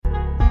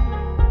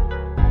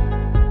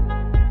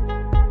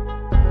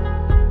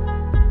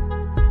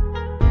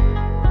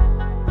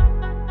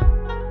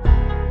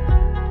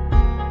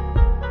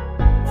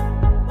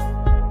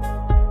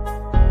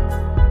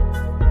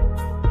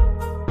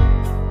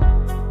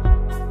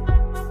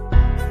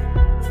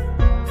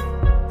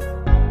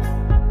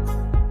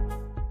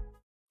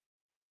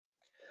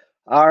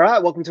All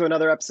right, welcome to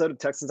another episode of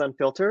Texans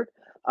Unfiltered.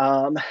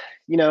 Um,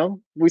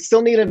 we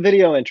still need a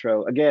video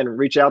intro. Again,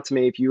 reach out to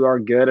me if you are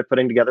good at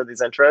putting together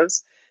these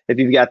intros. If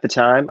you've got the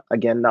time,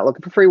 again, not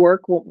looking for free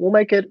work. We'll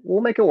make it.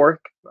 We'll make it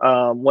work.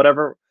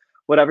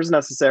 Whatever's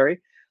necessary.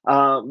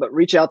 But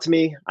reach out to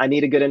me. I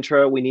need a good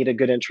intro. We need a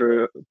good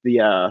intro. We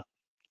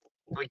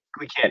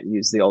can't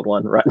use the old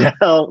one right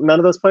now. None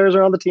of those players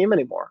are on the team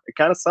anymore. It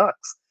kind of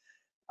sucks.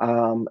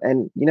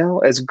 And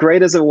as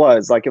great as it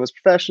was, like it was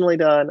professionally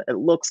done. It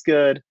looks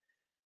good.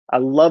 I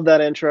love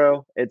that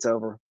intro. It's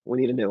over. We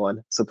need a new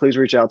one. So please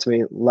reach out to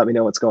me. Let me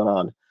know what's going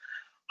on.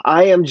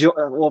 I am,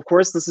 well, of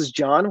course, this is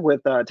John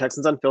with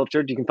Texans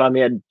Unfiltered. You can find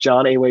me at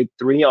John A. Wade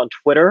 3 on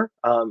Twitter.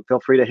 Feel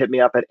free to hit me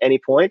up at any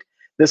point.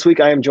 This week,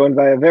 I am joined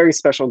by a very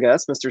special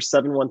guest, Mr.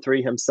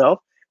 713 himself.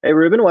 Hey,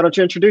 Ruben, why don't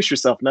you introduce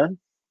yourself, man?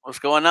 What's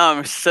going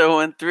on, Mr.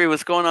 713?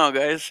 What's going on,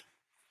 guys?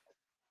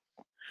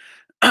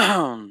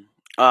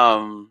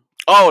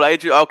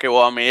 Okay.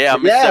 Well, I'm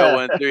Mr.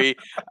 713.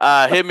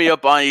 Hit me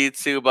up on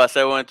YouTube,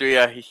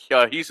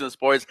 713 Houston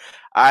Sports.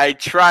 I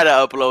try to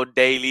upload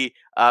daily.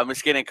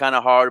 It's getting kind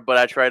of hard, but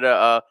I try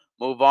to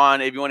move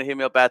on. If you want to hit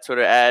me up at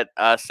Twitter at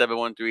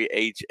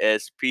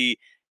 713HSP,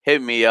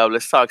 hit me up.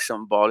 Let's talk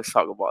some ball. Let's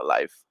talk about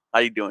life. How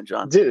you doing,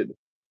 John? Dude,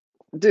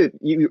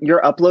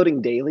 you're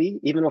uploading daily,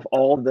 even with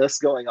all this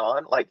going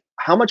on. Like,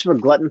 how much of a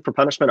glutton for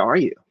punishment are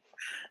you?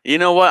 You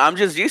know what? I'm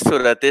just used to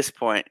it at this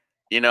point.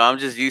 I'm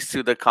just used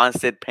to the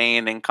constant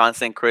pain and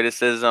constant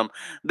criticism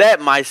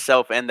that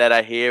myself and that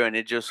I hear, and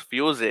it just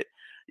fuels it.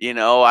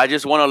 I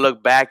just want to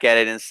look back at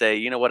it and say,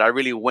 you know what? I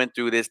really went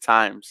through these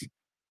times.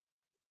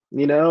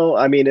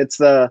 It's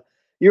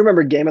you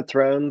remember Game of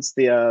Thrones,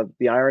 the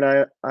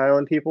Iron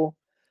Island people?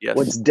 Yes.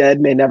 What's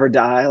dead may never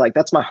die. Like,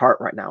 that's my heart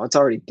right now. It's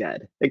already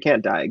dead. It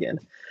can't die again.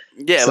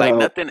 Yeah, like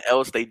nothing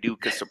else they do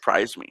could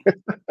surprise me.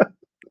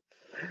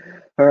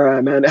 All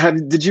right, man.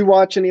 Did you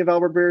watch any of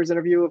Albert Breer's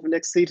interview with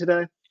Nick C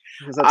today?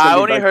 I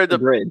only heard the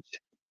bridge.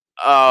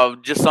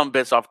 Just some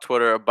bits off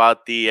Twitter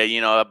about the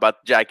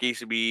about Jack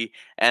Easterby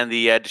and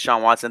the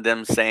Deshaun Watson,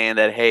 them saying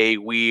that, hey,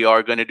 we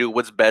are going to do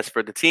what's best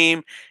for the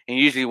team. And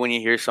usually when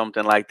you hear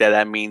something like that,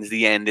 that means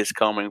the end is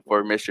coming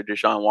for Mr.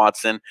 Deshaun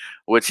Watson,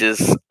 which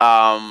is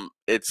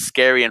it's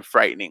scary and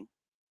frightening.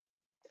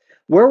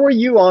 Where were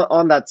you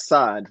on that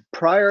side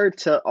prior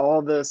to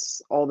all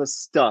this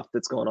stuff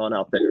that's going on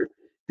out there?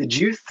 Did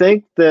you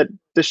think that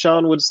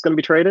Deshaun was going to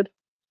be traded?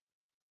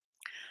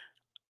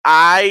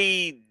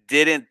 I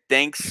didn't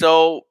think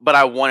so, but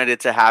I wanted it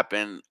to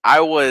happen.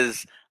 I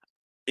was,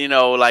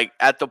 like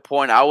at the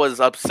point I was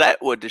upset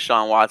with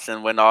Deshaun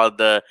Watson when all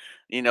the,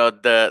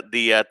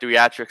 the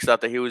theatric stuff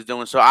that he was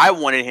doing. So I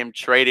wanted him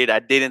traded. I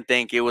didn't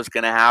think it was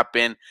going to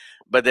happen,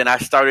 but then I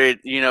started,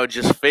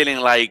 just feeling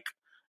like,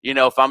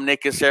 if I'm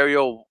Nick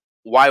Caserio,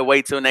 why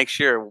wait till next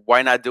year?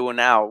 Why not do it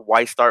now?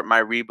 Why start my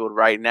rebuild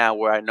right now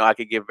where I know I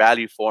could get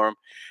value for him?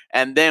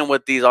 And then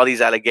with all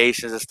these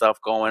allegations and stuff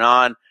going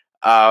on,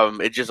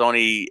 it just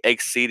only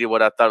exceeded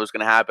what I thought was going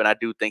to happen. I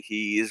do think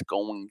he is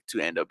going to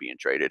end up being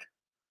traded.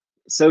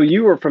 So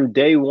you were from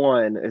day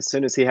one, as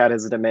soon as he had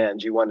his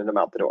demands, you wanted him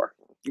out the door.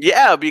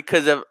 Yeah,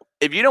 because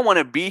if you don't want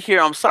to be here,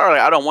 I'm sorry,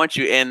 I don't want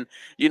you. And,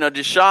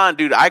 Deshaun,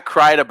 dude, I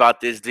cried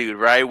about this dude,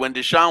 right? When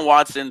Deshaun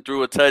Watson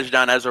threw a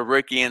touchdown as a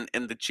rookie in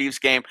the Chiefs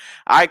game,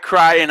 I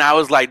cried and I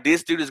was like,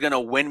 this dude is going to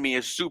win me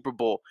a Super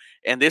Bowl.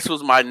 And this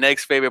was my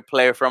next favorite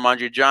player from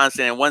Andre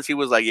Johnson. And once he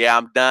was like, yeah,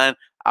 I'm done,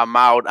 I'm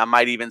out, I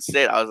might even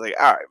sit, I was like,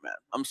 all right, man,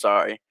 I'm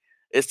sorry.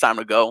 It's time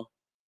to go.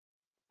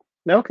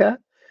 Okay.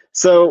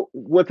 So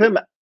with him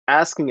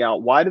asking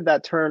out, why did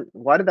that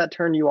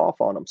turn you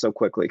off on him so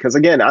quickly? Because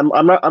again, I'm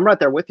right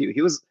there with you.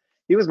 He was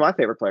my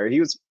favorite player.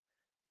 He was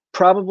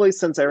probably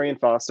since Arian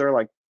Foster,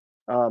 like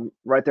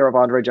right there with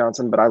Andre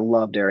Johnson, but I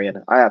loved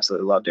Arian. I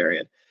absolutely loved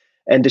Arian.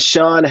 And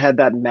Deshaun had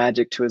that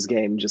magic to his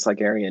game just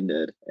like Arian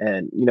did.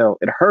 And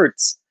it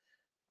hurts.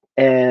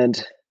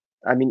 And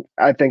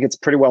I think it's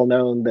pretty well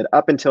known that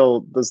up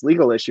until those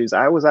legal issues,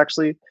 I was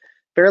actually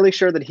fairly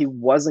sure that he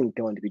wasn't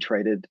going to be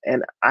traded.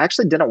 And I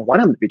actually didn't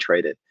want him to be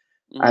traded.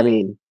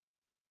 Mm-hmm.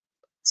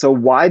 So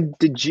why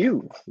did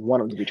you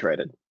want him to be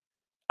traded?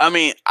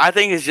 I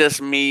think it's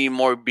just me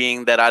more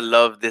being that I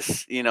love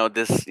this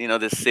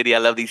city. I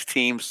love these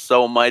teams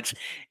so much.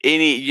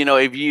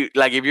 If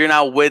you're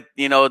not with,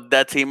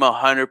 that team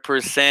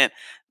 100%,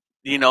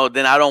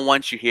 then I don't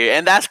want you here.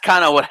 And that's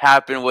kind of what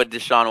happened with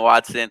Deshaun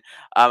Watson.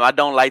 I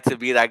don't like to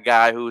be that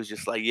guy who's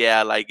just like,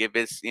 yeah, like if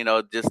it's,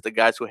 just the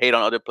guys who hate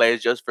on other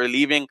players just for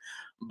leaving.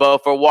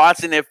 But for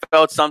Watson, it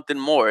felt something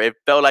more. It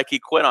felt like he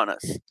quit on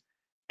us.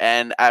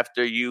 And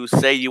after you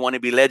say you want to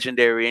be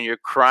legendary and you're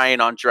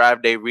crying on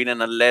draft day, reading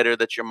a letter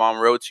that your mom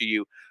wrote to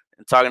you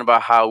and talking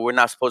about how we're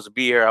not supposed to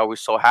be here, how we're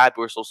so happy,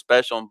 we're so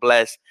special and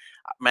blessed.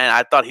 Man,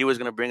 I thought he was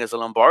going to bring us a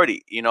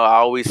Lombardi. I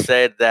always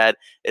said that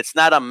it's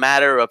not a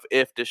matter of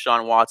if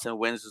Deshaun Watson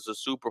wins us a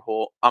Super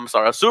Bowl.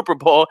 A Super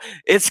Bowl.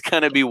 It's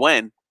going to be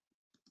when.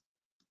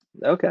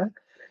 Okay.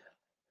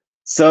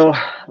 So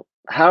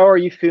how are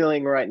you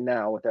feeling right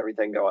now with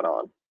everything going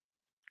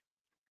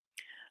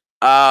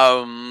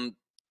on?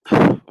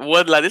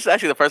 what like this is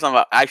actually the first time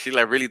I actually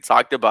like really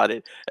talked about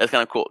it. That's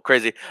kind of cool,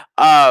 crazy.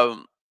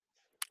 Um,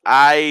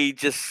 I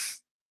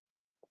just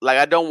like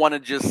I don't want to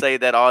just say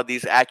that all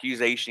these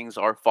accusations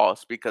are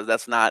false because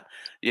that's not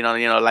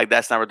like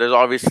that's not. There's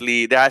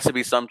obviously there has to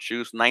be some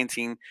truth.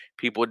 19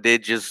 people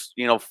did just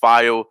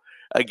file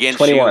against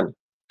you. 21. It's up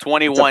to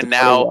 21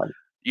 now.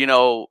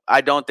 21.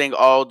 I don't think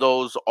all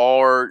those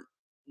are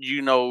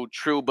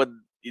true, but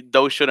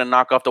those shouldn't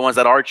knock off the ones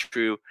that are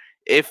true.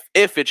 If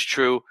it's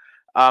true,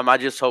 I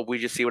just hope we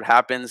just see what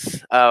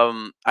happens.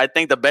 I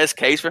think the best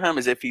case for him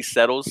is if he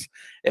settles.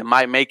 It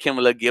might make him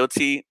look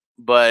guilty,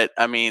 but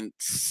I mean,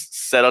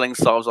 settling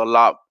solves a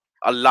lot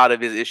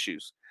of his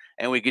issues,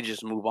 and we could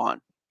just move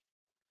on.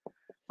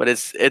 But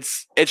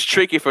it's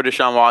tricky for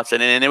Deshaun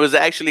Watson, and it was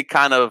actually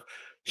kind of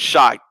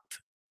shocked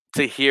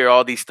to hear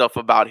all these stuff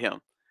about him.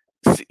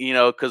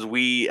 Because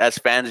we as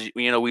fans,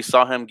 we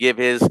saw him give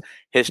his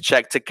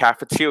check to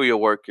cafeteria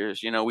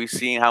workers. We've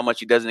seen how much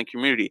he does in the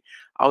community.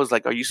 I was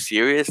like, are you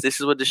serious? This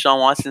is what Deshaun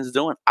Watson's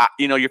doing?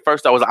 Your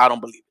first thought was, I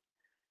don't believe it.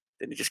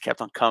 Then it just kept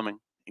on coming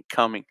and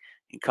coming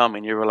and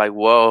coming. You were like,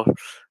 whoa,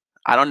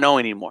 I don't know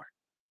anymore.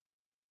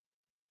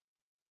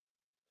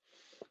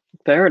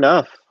 Fair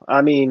enough.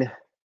 I mean,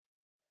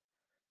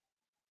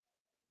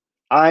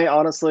 I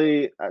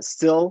honestly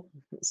still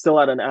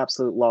at an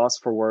absolute loss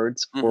for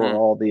words for Mm-hmm.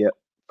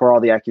 all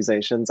the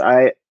accusations.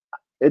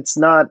 It's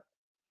not.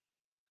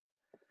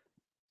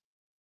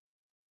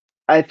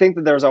 I think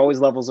that there's always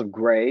levels of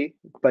gray,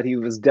 but he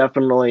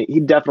definitely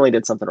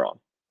did something wrong.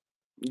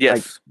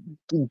 Yes.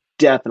 He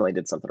definitely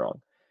did something wrong.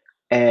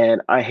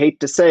 And I hate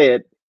to say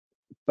it,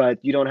 but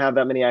you don't have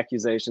that many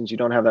accusations. You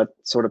don't have that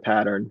sort of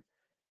pattern.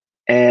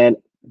 And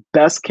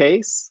best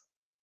case,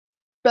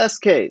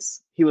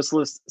 he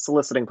was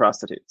soliciting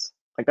prostitutes.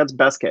 Like that's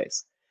best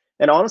case.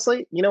 And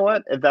honestly, you know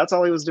what? If that's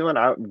all he was doing,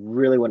 I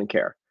really wouldn't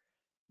care.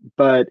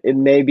 But it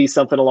may be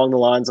something along the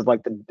lines of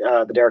like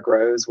the Derrick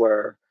Rose,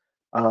 where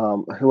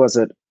who was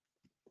it?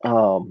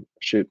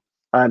 Shoot,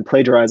 I'm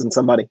plagiarizing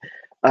somebody.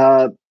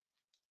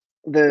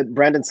 The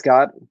Brandon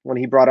Scott, when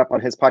he brought up on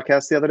his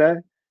podcast the other day,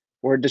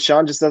 where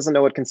Deshaun just doesn't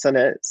know what consent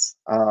is.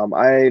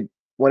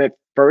 When it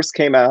first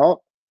came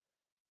out,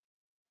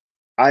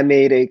 I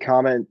made a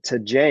comment to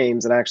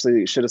James, and I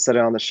actually should have said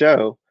it on the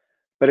show,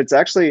 but it's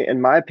actually,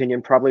 in my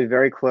opinion, probably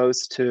very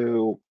close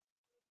to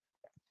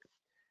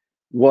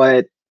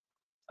what,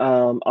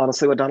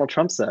 honestly, what Donald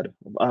Trump said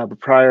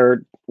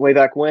prior, way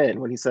back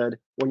when he said,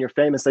 "When you're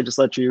famous, they just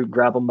let you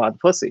grab them by the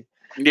pussy."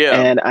 Yeah.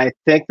 And I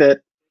think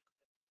that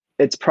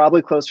it's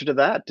probably closer to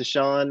that.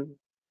 Deshaun,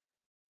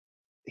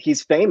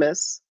 he's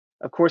famous.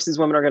 Of course, these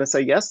women are going to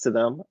say yes to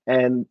them,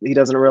 and he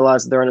doesn't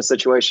realize that they're in a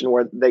situation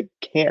where they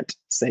can't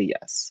say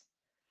yes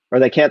or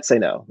they can't say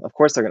no. Of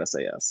course, they're going to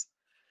say yes.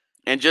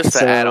 And just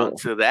to add on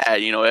So, to that,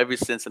 ever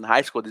since in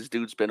high school, this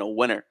dude's been a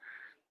winner.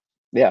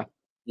 yeah,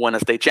 Won a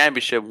state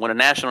championship, won a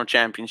national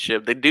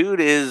championship. The dude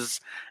is,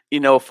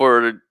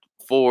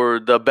 for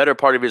the better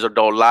part of his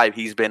adult life,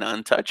 he's been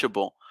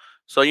untouchable.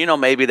 So,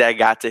 maybe that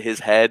got to his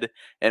head,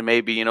 and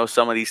maybe,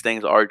 some of these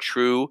things are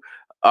true.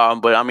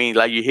 But I mean,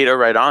 like you hit it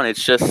right on.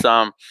 It's just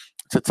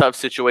it's a tough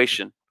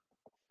situation.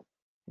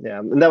 yeah,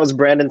 and that was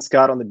Brandon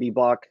Scott on the B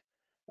Block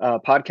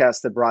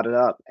podcast that brought it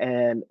up,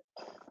 and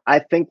I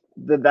think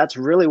that that's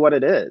really what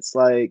it is.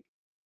 Like,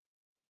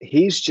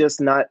 he's just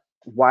not.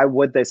 Why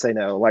would they say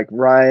no? Like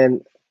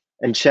Ryan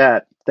and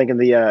chat thinking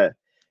the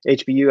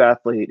HBU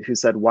athlete who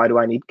said, "Why do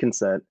I need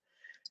consent?"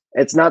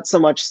 It's not so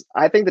much.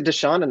 I think that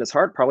Deshaun in his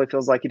heart probably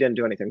feels like he didn't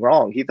do anything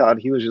wrong. He thought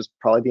he was just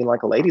probably being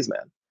like a ladies'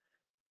 man,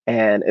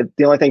 and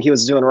the only thing he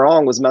was doing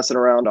wrong was messing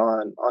around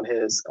on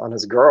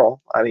his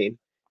girl. I mean,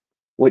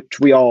 which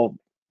we all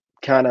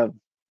kind of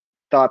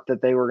thought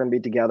that they were going to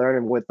be together,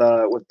 and with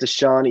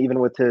Deshaun, even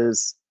with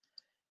his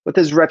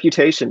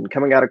reputation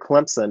coming out of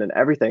Clemson and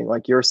everything,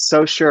 like you're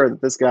so sure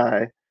that this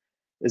guy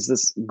is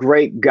this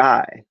great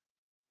guy,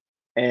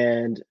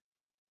 and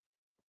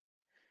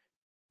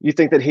you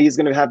think that he's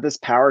going to have this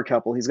power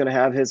couple. He's going to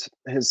have his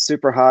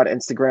super hot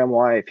Instagram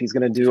wife. He's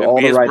going to It's do gonna all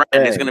be the his right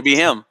brand. It's things, gonna be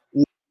him.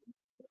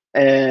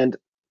 and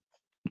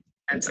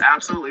it's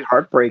absolutely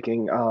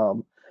heartbreaking.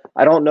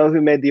 I don't know who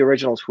made the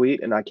original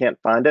tweet, and I can't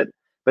find it,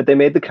 but they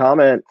made the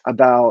comment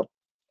about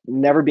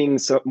never being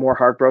so more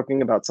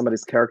heartbroken about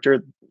somebody's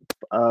character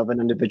of an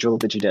individual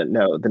that you didn't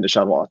know than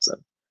Deshaun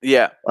Watson.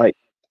 Yeah. Like,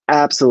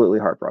 absolutely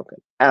heartbroken.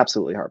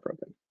 Absolutely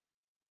heartbroken.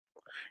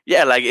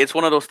 Yeah, like it's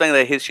one of those things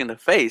that hits you in the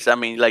face. I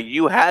mean, like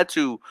you had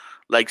to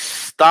like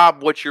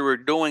stop what you were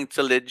doing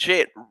to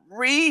legit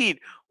read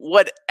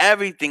what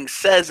everything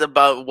says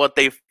about what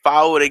they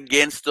filed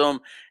against them,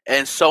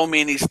 and so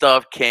many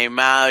stuff came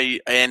out,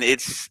 and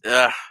it's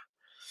like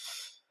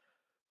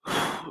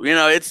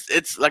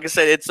I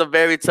said, it's a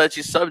very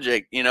touchy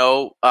subject.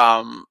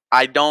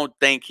 I don't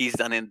think he's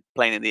done in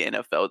playing in the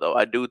NFL though.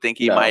 I do think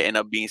he might No. end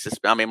up being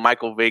suspended. I mean,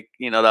 Michael Vick,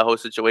 that whole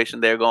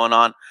situation there going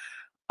on.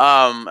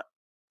 Um,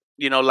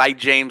 like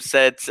James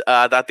said,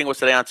 I think it was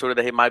today on Twitter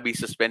that he might be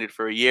suspended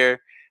for a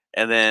year,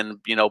 and then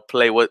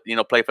play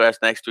for us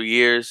next 2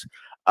 years.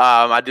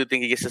 I do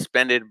think he gets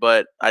suspended,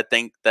 but I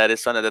think that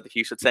is something that the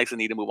Houston Texans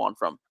need to move on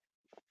from.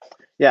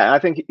 Yeah, I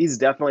think he's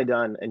definitely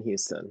done in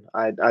Houston.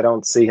 I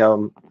don't see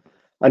him.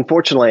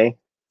 Unfortunately,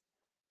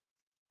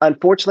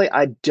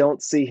 I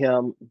don't see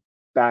him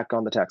back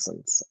on the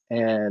Texans.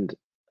 And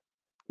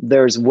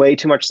there's way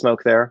too much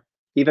smoke there.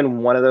 Even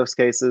one of those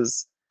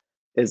cases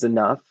is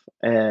enough.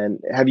 And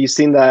have you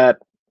seen that?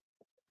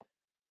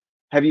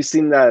 Have you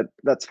seen that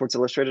Sports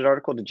Illustrated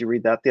article? Did you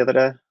read that the other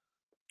day?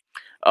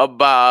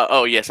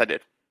 Oh yes, I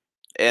did.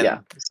 Yeah.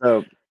 And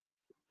So,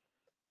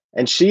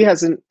 and she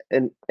hasn't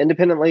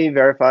independently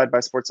verified by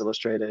Sports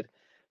Illustrated.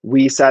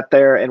 We sat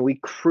there and we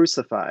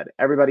crucified.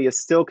 Everybody is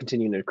still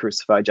continuing to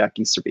crucify Jack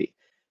Easterby.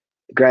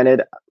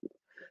 Granted,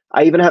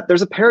 I even have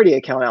there's a parody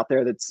account out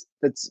there that's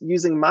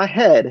using my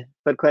head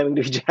but claiming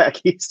to be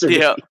Jack Easterby.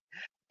 yeah,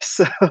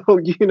 So,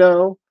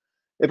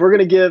 if we're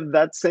gonna give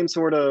that same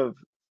sort of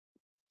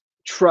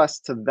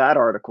trust to that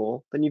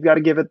article, then you've got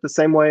to give it the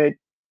same way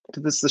to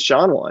this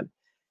Deshaun one.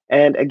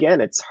 And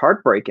again, it's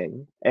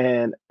heartbreaking.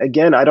 And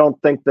again, I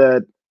don't think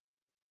that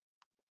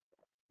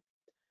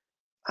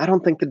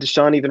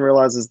Deshaun even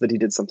realizes that he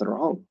did something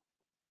wrong.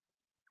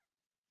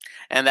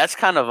 and that's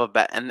kind of a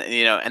bad,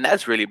 and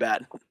that's really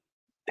bad.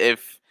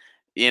 If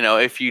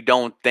if you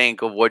don't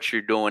think of what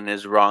you're doing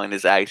is wrong and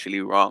is actually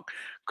wrong,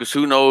 because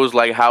who knows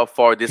like how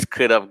far this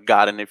could have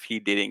gotten if he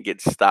didn't get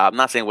stopped. I'm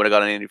not saying it would have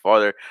gotten any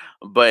farther,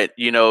 but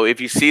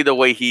if you see the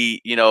way he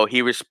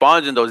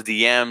responds in those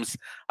DMs,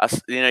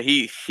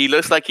 he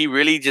looks like he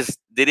really just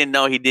didn't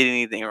know he did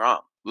anything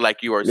wrong,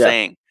 like you were Yeah.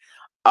 saying.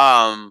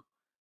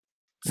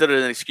 So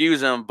doesn't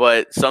excuse him,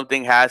 but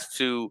something has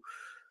to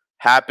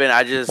happen.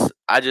 I just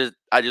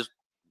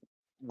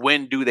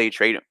when do they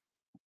trade him?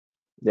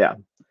 Yeah.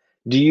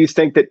 Do you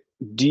think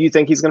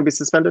he's going to be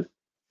suspended?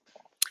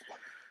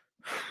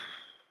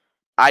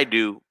 I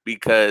do,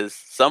 because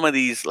some of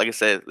these, like I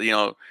said,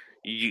 there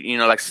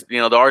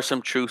are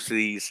some truths to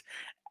these,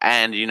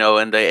 and in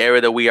the era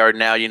that we are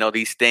now,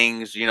 these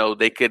things,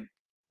 they could,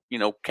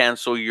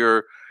 cancel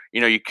your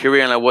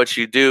career and like what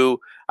you do.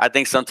 I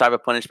think some type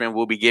of punishment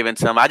will be given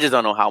to him. I just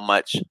don't know how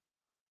much.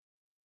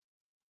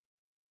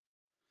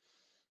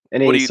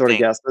 What Any do you sort of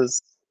think?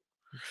 guesses?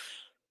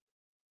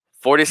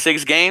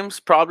 46 games,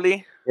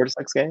 probably. 4 to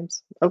 6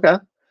 games? Okay.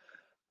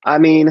 I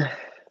mean,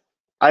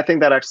 I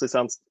think that actually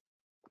sounds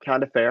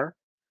kind of fair.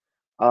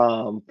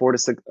 4 to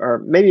 6, or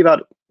maybe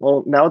about.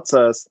 Well, now it's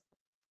a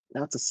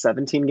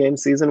 17 game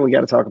season. We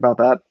got to talk about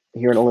that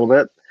here in a little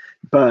bit,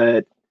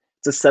 but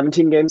it's a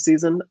 17 game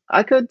season.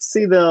 I could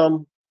see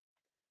them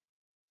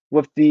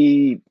with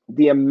the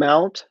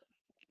amount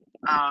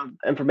of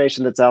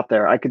information that's out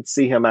there. I could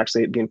see him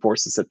actually being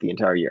forced to sit the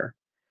entire year.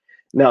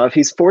 Now, if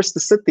he's forced to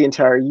sit the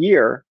entire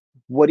year,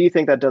 what do you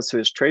think that does to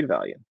his trade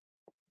value?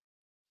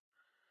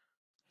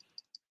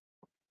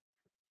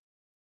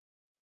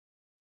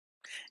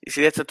 You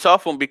see, that's a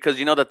tough one because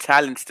the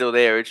talent's still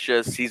there. It's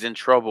just he's in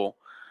trouble.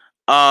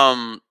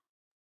 Um,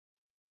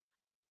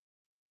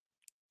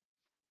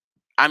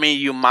 I mean,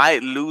 you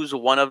might lose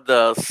one of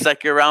the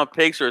second round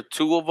picks or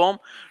two of them,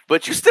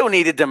 but you still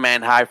need to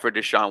demand high for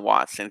Deshaun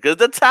Watson because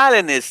the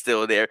talent is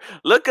still there.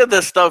 Look at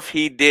the stuff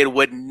he did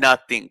with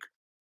nothing,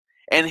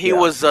 and he Yeah,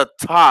 was a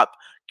top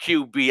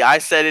QB. I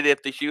said it,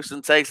 if the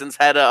Houston Texans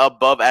had an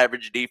above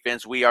average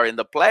defense, we are in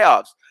the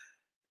playoffs.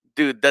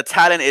 Dude, the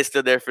talent is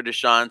still there for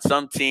Deshaun.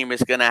 Some team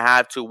is gonna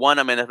have to want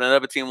him, and if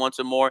another team wants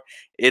him more,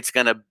 it's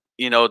gonna,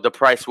 the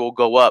price will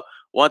go up.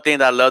 One thing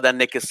that I love that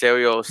Nick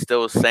Casario is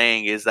still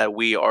saying is that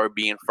we are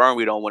being firm.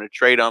 We don't want to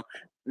trade him.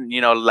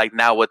 Like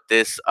now with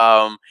this,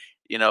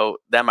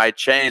 that might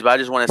change. But I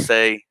just want to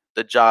say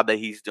the job that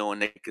he's doing,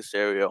 Nick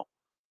Casario,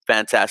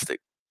 fantastic.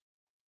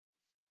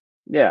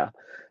 yeah.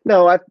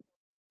 No,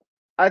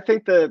 I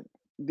think that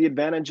the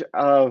advantage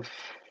of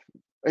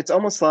it's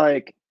almost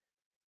like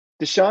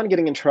Deshaun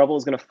getting in trouble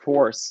is going to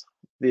force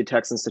the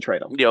Texans to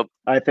trade him. Yep.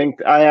 I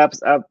think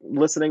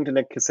listening to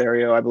Nick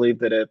Casario, I believe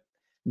that if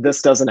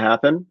this doesn't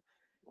happen,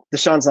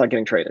 Deshaun's not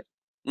getting traded.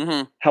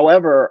 Mm-hmm.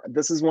 However,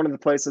 this is one of the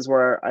places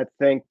where I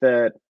think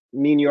that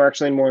me and you are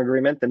actually in more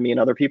agreement than me and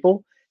other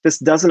people. This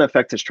doesn't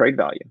affect his trade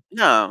value.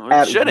 No, it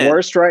At shouldn't.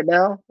 worst, right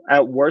now,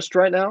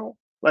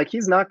 like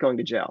he's not going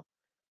to jail.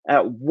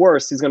 At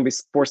worst, he's going to be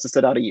forced to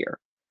sit out a year.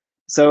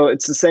 So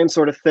it's the same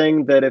sort of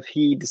thing that if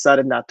he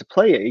decided not to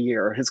play a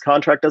year, his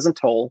contract doesn't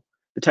toll,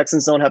 the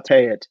Texans don't have to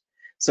pay it.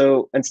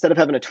 So instead of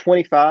having a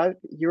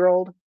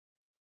 25-year-old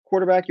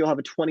quarterback, you'll have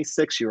a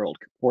 26-year-old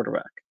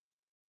quarterback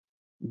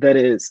that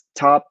is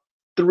top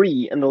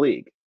 3 in the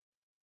league.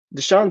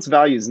 Deshaun's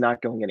value is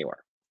not going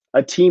anywhere.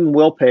 A team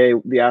will pay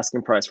the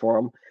asking price for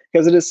him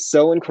because it is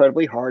so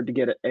incredibly hard to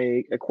get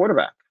a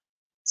quarterback.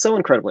 So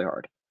incredibly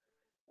hard.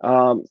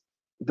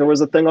 There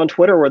was a thing on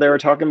Twitter where they were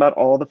talking about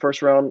all the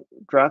first round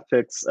draft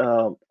picks,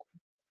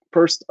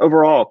 first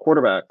overall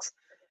quarterbacks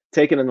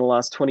taken in the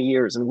last 20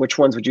 years, and which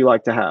ones would you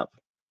like to have?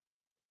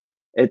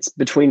 It's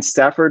between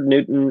Stafford,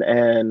 Newton,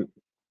 and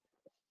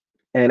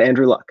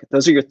Andrew Luck.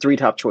 Those are your 3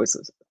 top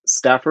choices: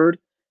 Stafford,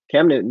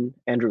 Cam Newton,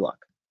 Andrew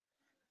Luck.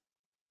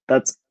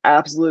 That's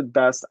absolute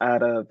best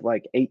out of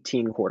like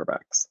 18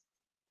 quarterbacks.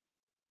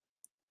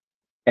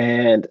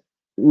 And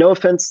no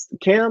offense,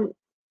 Cam.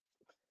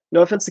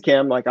 No offense to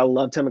Cam. Like I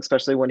loved him,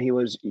 especially when he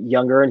was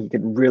younger and he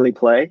could really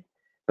play.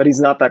 But he's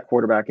not that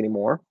quarterback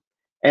anymore.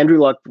 Andrew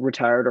Luck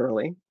retired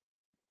early,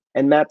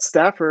 and Matt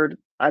Stafford.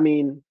 I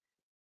mean,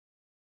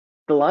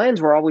 the Lions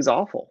were always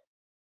awful.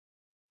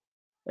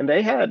 And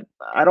they had,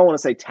 I don't want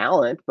to say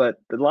talent,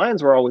 but the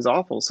Lions were always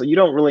awful. So you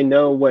don't really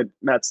know what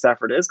Matt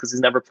Stafford is because he's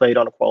never played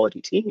on a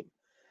quality team.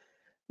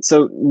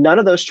 So none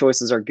of those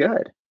choices are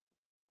good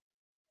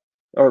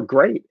or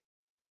great.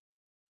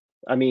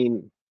 I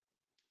mean,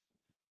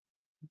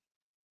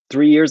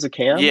 3 years of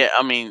Cam. Yeah,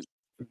 I mean,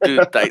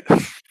 dude, like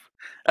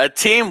a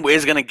team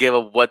is gonna give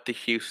up what the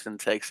Houston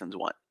Texans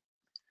want,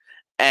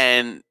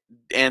 and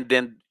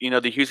then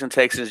the Houston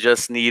Texans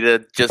just need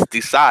to just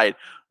decide: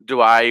 do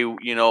I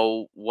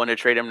want to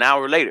trade him now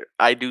or later?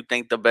 I do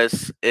think the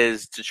best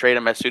is to trade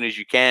him as soon as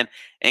you can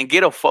and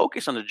get a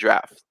focus on the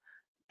draft.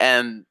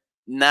 And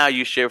now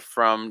you shift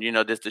from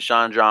this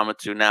Deshaun drama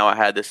to now I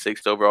had the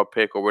 6th overall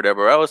pick or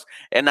whatever else,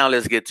 and now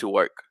let's get to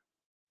work.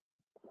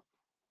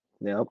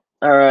 Yep.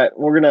 All right,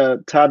 we're gonna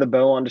tie the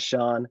bow on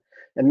Deshaun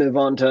and move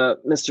on to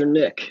Mr.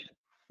 Nick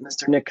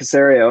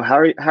Casario.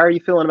 How are you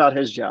feeling about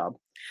his job?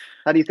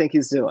 How do you think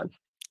he's doing?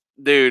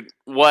 Dude,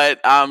 what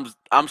I'm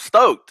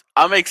stoked.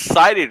 I'm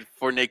excited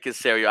for Nick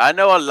Casario. I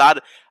know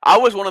I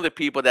was one of the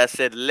people that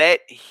said let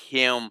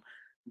him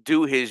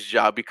do his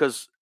job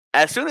because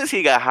as soon as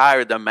he got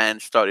hired, the man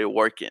started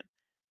working.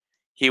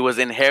 He was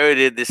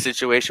inherited this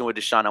situation with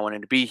Deshaun. I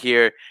wanted to be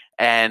here,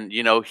 and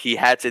he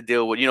had to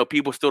deal with.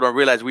 People still don't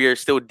realize we are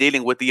still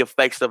dealing with the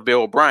effects of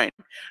Bill O'Brien.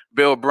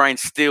 Bill O'Brien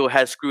still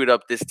has screwed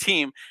up this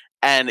team,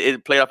 and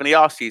it played off in the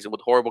offseason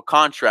with horrible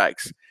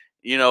contracts.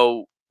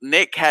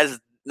 Nick has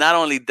not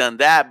only done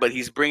that, but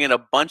he's bringing a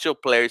bunch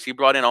of players. He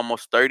brought in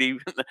almost 30,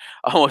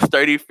 almost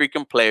 30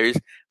 freaking players,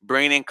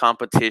 bringing in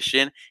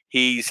competition.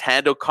 He's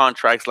handled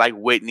contracts like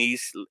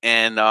Whitney's,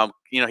 and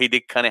he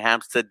did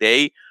Cunningham's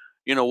today.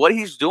 What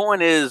he's doing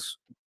is,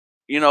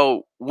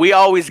 we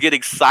always get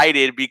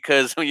excited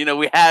because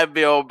we have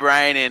Bill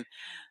O'Brien,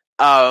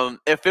 and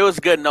it feels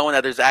good knowing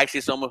that there's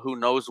actually someone who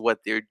knows what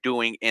they're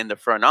doing in the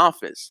front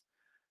office.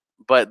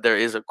 But there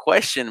is a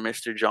question,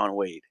 Mr. John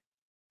Wade.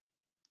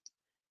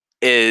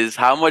 Is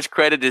how much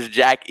credit does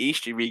Jack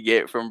Easterby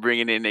get from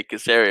bringing in Nick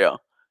Casario?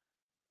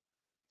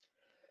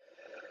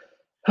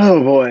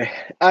 Oh boy.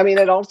 I mean,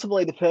 it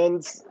ultimately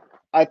depends.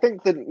 I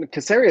think that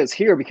Casario is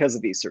here because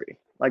of Easterby.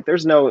 Like,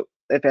 there's no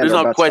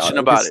Question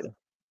about it.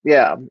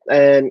 Yeah,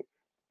 and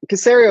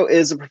Casario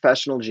is a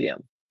professional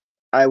GM.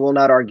 I will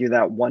not argue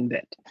that one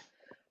bit.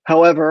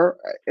 However,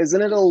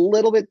 isn't it a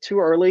little bit too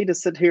early to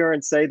sit here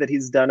and say that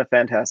he's done a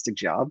fantastic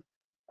job?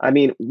 I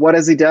mean, what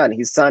has he done?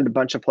 He's signed a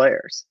bunch of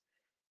players.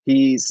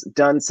 He's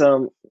done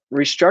some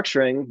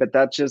restructuring, but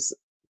that just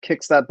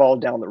kicks that ball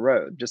down the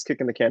road, just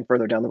kicking the can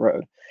further down the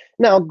road.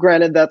 Now,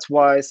 granted, that's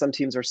why some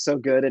teams are so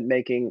good at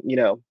making,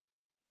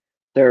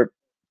 their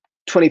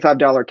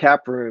 $25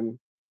 cap room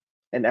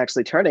and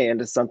actually turning it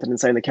into something and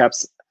saying the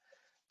cap's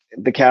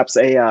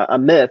a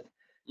myth,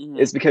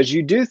 is because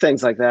you do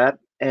things like that,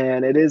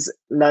 and it is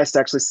nice to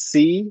actually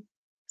see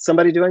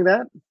somebody doing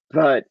that.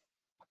 But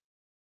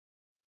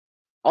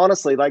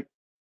honestly,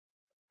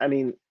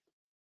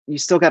 you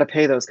still got to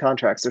pay those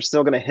contracts. They're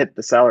still going to hit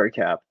the salary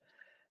cap.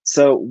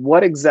 So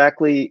what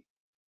exactly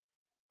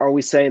are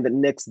we saying that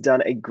Nick's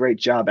done a great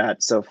job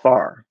at so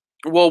far?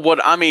 Well,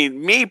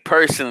 me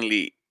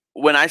personally,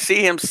 when I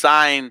see him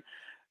sign,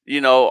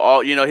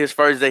 his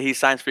first day he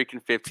signs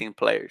freaking 15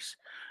 players.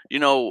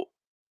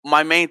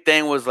 My main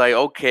thing was like,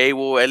 okay,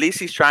 well, at least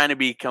he's trying to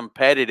be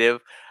competitive.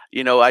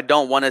 I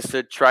don't want us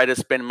to try to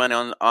spend money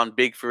on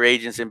big free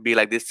agents and be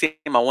like this team.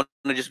 I want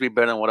to just be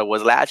better than what it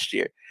was last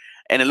year.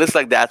 And it looks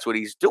like that's what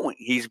he's doing.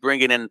 He's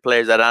bringing in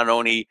players that not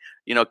only,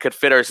 could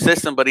fit our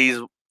system, but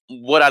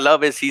what I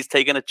love is he's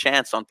taking a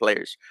chance on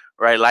players,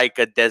 right? Like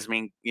a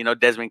Desmond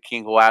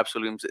King, who I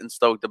absolutely am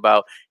stoked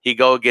about. He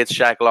gets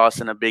Shaq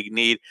Lawson a big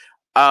need.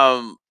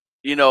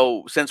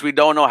 Since we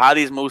don't know how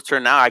these moves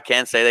turn out, I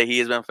can't say that he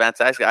has been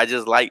fantastic. I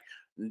just like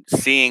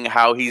seeing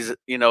how he's,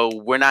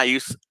 we're not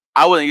used.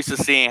 I wasn't used to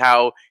seeing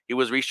how he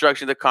was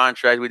restructuring the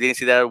contract. We didn't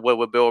see that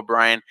with Bill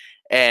O'Brien.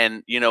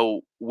 And,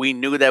 we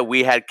knew that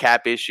we had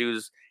cap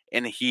issues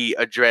and he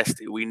addressed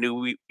it. We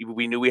knew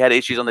we had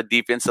issues on the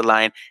defensive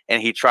line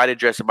and he tried to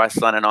address it by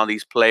signing on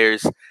these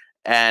players.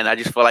 And I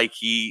just feel like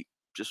he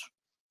just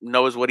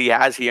knows what he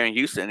has here in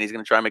Houston. And he's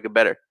going to try and make it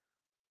better.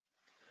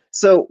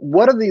 So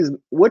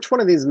which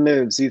one of these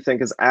moves do you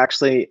think is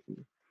actually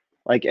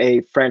like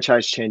a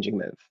franchise changing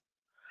move?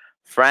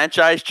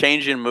 Franchise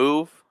changing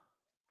move?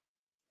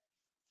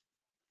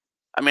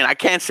 I mean, I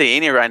can't say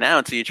any right now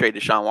until you trade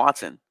Deshaun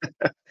Watson.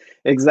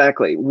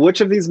 Exactly. Which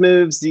of these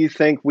moves do you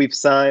think we've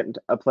signed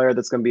a player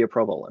that's going to be a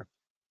Pro Bowler?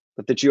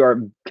 But that you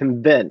are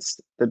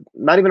convinced that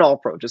not even all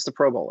pro, just a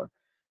Pro Bowler,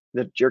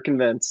 that you're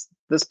convinced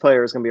this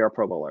player is going to be our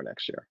Pro Bowler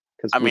next year.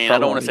 I mean, I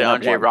don't want to say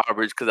Andre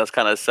Roberts because that's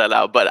kind of a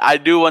sellout, but I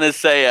do want to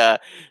say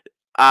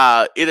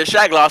either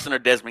Shaq Lawson or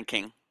Desmond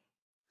King.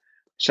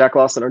 Shaq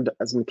Lawson or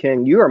Desmond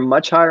King. You are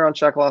much higher on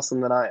Shaq Lawson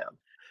than I am.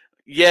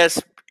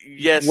 Yes,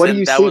 Yes, What do and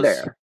you that see was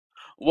there?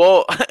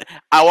 well.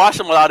 I watched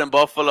him a lot in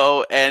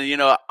Buffalo, and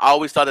I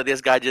always thought that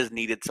this guy just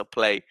needed to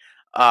play.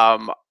 I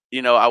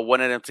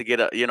wanted him to get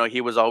a.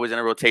 He was always in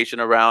a rotation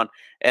around,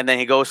 and then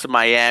he goes to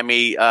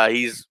Miami.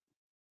 He's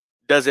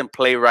doesn't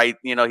play right.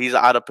 He's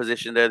out of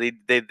position there.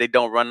 They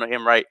don't run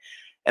him right,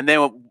 and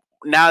then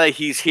now that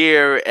he's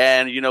here,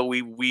 and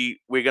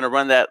we're gonna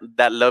run that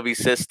Lovey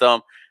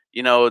system.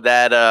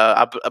 That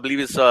I believe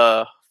it's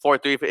 4-3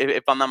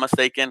 if I'm not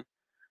mistaken.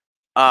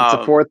 It's a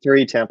Um,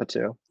 4-3 Tampa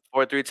 2.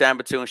 4-3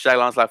 Tampa 2 and Shaq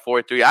Long's like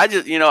 4-3.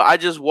 I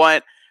just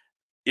want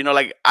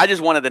like I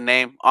just wanted the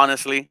name,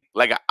 honestly.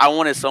 Like I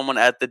wanted someone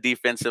at the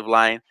defensive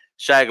line.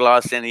 Shaq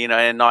Lawson,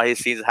 and all his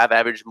seasons have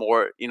averaged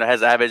more,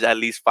 has averaged at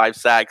least 5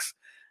 sacks,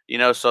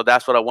 so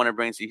that's what I want to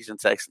bring to Houston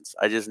Texans.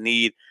 I just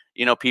need,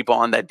 people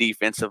on that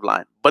defensive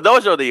line. But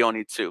those are the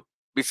only two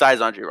besides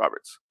Andre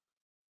Roberts.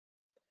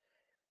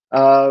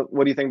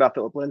 What do you think about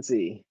Philip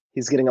Lindsay?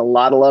 He's getting a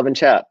lot of love in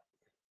chat.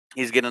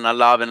 He's getting a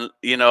love, and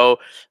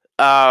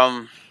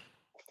um,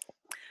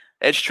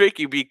 it's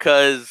tricky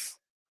because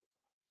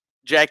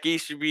Jack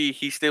Easterby,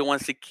 he still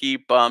wants to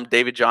keep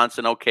David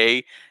Johnson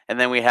okay, and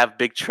then we have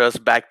Big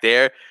Trust back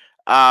there.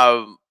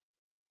 Um,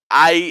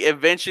 I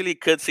eventually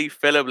could see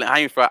Philip.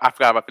 I forgot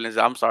about Philip.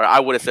 I'm sorry. I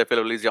would have said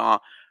Philip Lindsay on.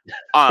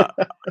 Uh,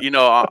 you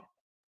know, uh,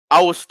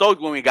 I was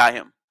stoked when we got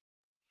him.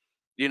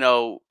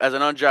 As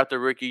an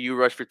undrafted rookie, you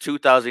rushed for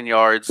 2,000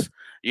 yards.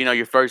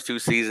 Your first 2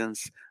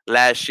 seasons.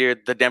 Last year,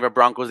 the Denver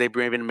Broncos, they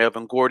bring in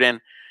Melvin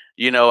Gordon.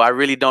 I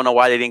really don't know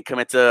why they didn't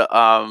commit to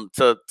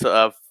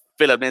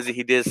Philip Lindsay.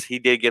 He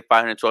did get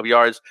 512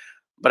 yards,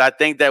 but I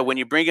think that when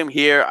you bring him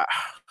here,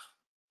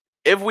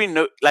 if we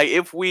know, like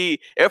if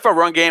a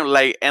run game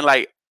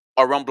and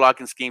a run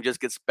blocking scheme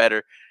just gets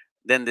better,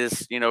 then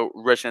this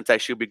rushing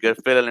attack should be good.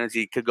 Philip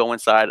Lindsay could go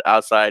inside,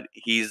 outside.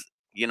 He's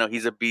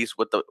a beast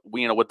with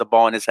the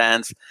ball in his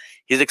hands.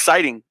 He's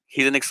exciting.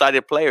 He's an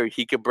excited player.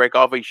 He could break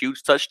off a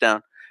huge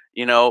touchdown.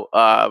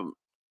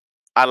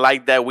 I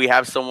like that we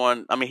have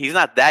someone. I mean, he's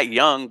not that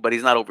young, but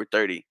he's not over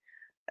 30,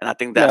 and I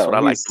think that's No, what I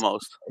like the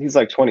most. he's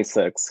like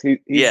 26.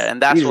 Yeah,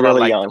 and that's he's what I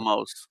really like the young.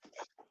 most.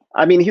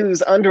 I mean, he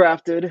was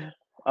undrafted,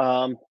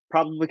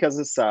 probably because of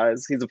his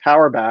size. He's a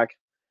power back.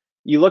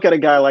 You look at a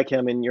guy like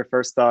him, and your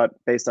first thought,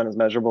 based on his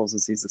measurables,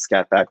 is he's a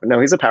scat back. But no,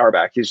 he's a power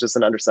back. He's just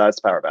an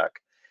undersized power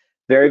back.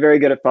 Very, very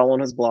good at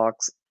following his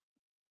blocks.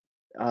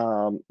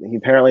 He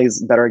apparently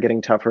is better at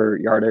getting tougher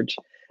yardage.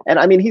 And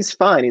I mean, he's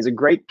fine. He's a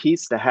great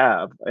piece to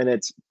have. And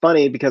it's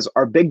funny because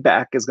our big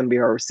back is going to be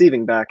our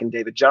receiving back in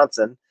David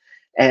Johnson,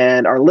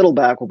 and our little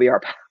back will be our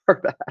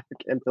power back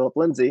in Philip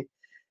Lindsay.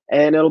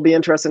 And it'll be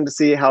interesting to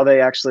see how they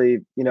actually,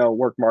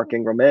 work Mark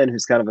Ingram in,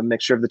 who's kind of a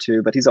mixture of the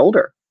two, but he's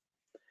older.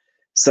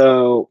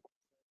 So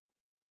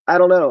I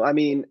don't know. I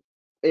mean,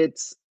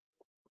 it's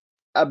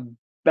a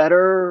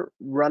better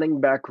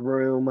running back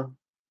room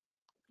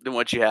Than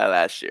what you had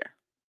last year.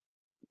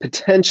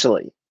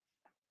 potentially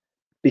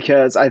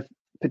because I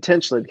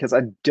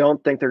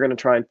don't think they're going to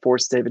try and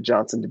force David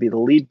Johnson to be the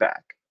lead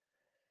back.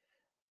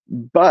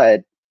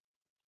 But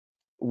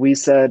we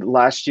said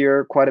last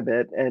year quite a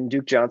bit, and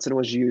Duke Johnson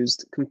was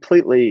used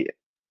completely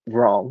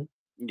wrong.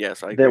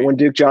 Yes, I agree. That when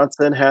Duke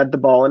Johnson had the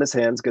ball in his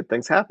hands, good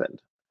things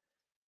happened.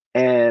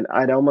 And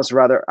I'd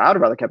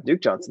rather kept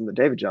Duke Johnson than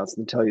David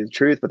Johnson, to tell you the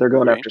truth, but they're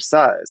going after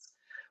size,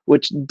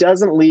 which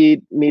doesn't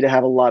lead me to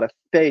have a lot of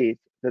faith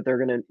that they're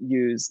going to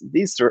use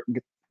these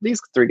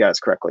three guys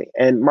correctly.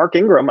 And Mark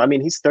Ingram, I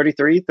mean, he's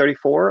 33,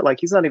 34. Like,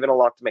 he's not even a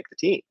lock to make the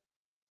team.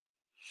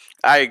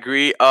 I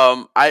agree.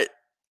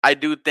 I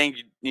do think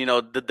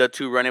the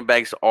two running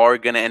backs are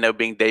going to end up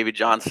being David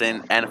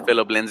Johnson and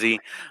Philip Lindsay,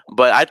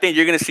 but I think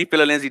you're going to see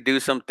Philip Lindsay do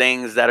some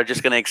things that are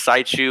just going to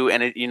excite you,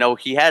 and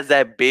he has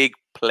that big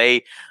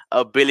play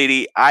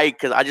ability.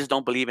 Because I just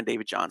don't believe in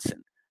David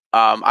Johnson.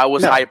 I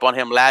was hype on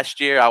him last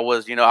year. I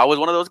was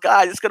one of those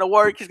guys. It's going to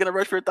work. He's going to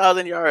rush for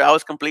 1,000 yards. I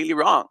was completely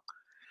wrong,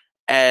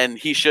 and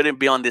he shouldn't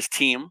be on this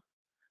team.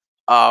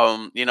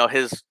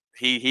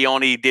 He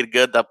only did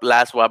good the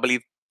last, I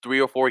believe, 3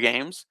 or 4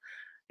 games.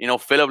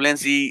 Philip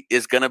Lindsay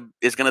is gonna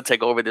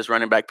take over this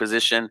running back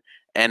position,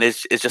 and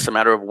it's just a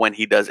matter of when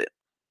he does it,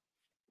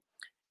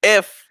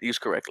 if used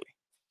correctly.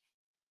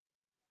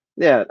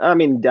 Yeah, I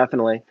mean,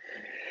 definitely.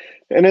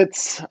 And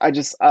I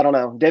don't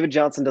know. David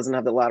Johnson doesn't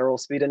have the lateral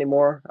speed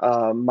anymore.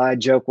 My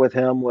joke with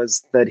him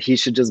was that he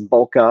should just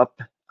bulk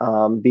up,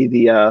 be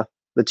the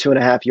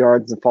 2.5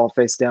 yards and fall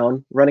face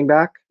down running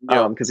back,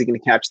 because he can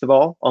catch the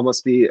ball,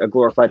 almost be a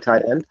glorified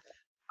tight end,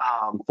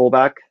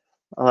 fullback,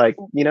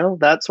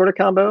 that sort of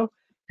combo,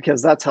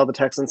 because that's how the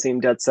Texans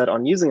seemed dead set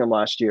on using him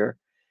last year.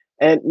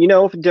 And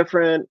if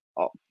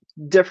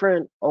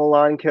different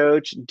O-line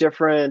coach,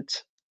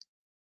 different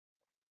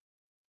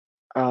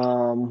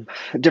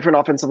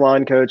offensive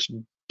line coach,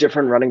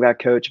 different running back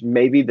coach,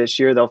 maybe this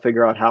year they'll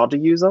figure out how to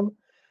use him.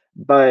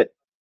 But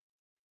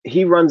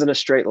he runs in a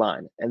straight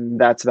line, and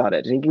that's about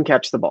it. And he can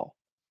catch the ball.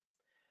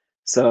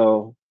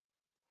 So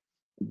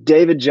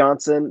David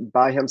Johnson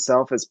by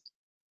himself is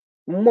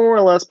more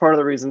or less part of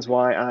the reasons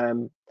why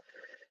I'm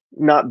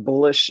not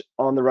bullish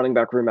on the running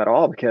back room at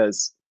all,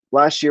 because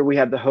last year we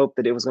had the hope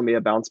that it was going to be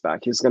a bounce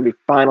back. He was going to be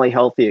finally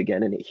healthy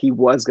again, and he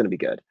was going to be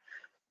good.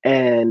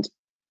 And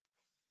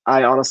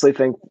I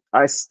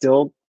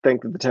still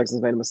think that the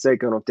Texans made a mistake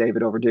going with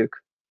David over Duke.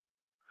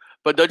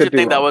 But don't you Could be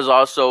think that wrong. was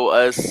also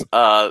us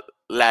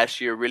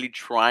last year really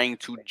trying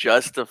to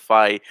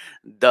justify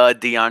the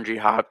DeAndre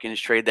Hopkins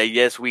trade? That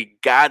yes, we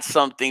got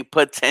something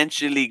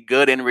potentially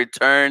good in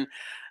return.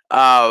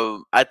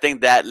 I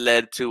think that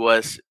led to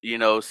us, saying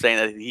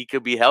that he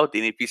could be healthy,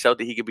 and if he's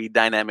healthy, he could be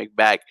dynamic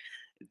back.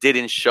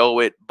 Didn't show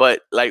it,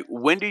 but like,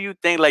 when do you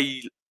think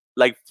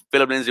like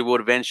Philip Lindsay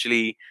would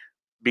eventually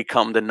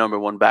become the number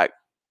one back?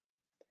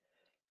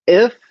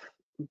 If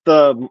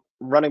the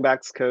running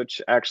backs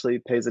coach actually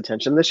pays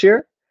attention this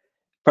year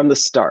from the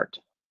start,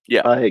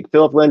 Yeah. like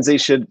Philip Lindsay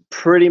should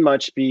pretty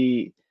much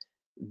be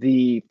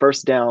the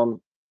first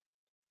down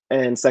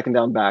and second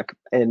down back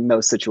in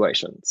most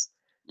situations.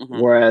 Hmm.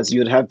 Whereas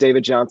you'd have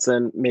David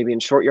Johnson maybe in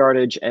short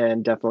yardage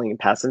and definitely in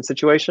passing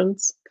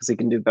situations because he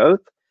can do both.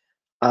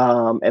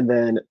 And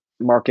then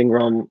Mark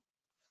Ingram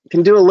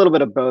can do a little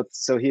bit of both,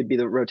 so he'd be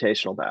the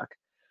rotational back.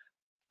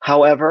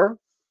 However,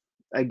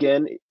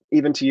 again,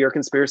 even to your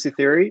conspiracy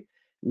theory,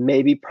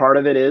 maybe part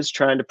of it is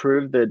trying to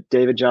prove that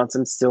David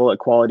Johnson's still a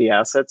quality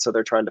asset, so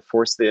they're trying to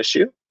force the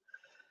issue.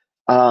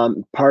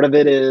 Part of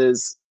it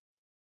is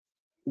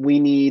we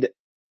need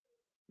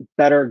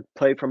better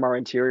play from our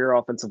interior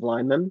offensive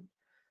linemen.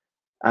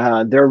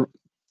 They're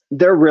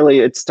really,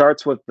 it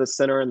starts with the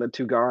center and the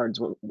two guards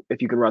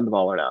if you can run the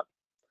ball or not.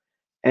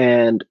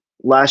 And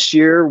last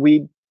year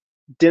we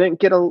didn't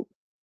get a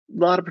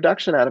lot of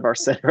production out of our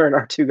center and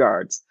our two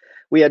guards.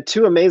 We had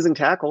two amazing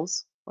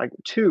tackles, like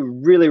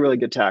two really, really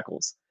good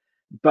tackles,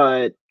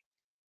 but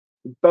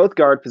both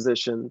guard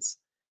positions.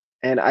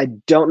 And I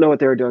don't know what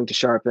they were doing to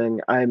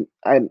Sharping. I'm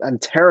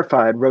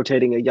terrified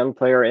rotating a young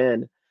player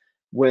in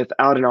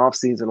without an off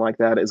season like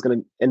that is going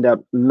to end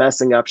up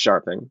messing up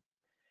Sharping.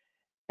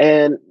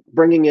 And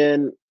bringing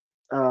in,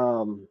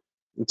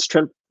 it's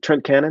Trent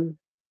Cannon.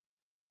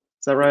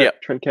 Is that right? Yeah,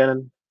 Trent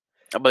Cannon.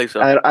 I believe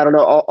so. I don't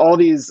know. All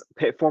these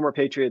former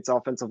Patriots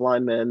offensive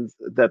linemen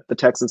that the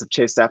Texans have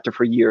chased after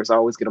for years, I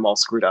always get them all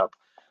screwed up.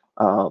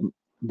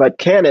 But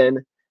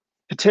Cannon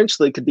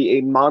potentially could be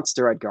a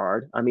monster at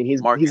guard. I mean,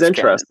 he's Marcus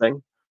interesting.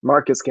 Cannon.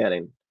 Marcus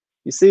Cannon.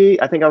 You see,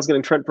 I think I was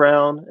getting Trent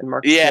Brown and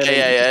Marcus Yeah, Cannon, yeah,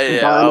 just yeah, yeah.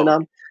 combining Oh,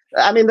 them.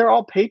 I mean, they're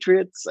all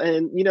Patriots,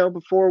 and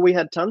before we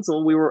had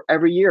Tunsil, we were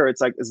every year. It's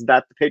like, is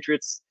that the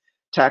Patriots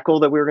tackle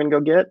that we were going to go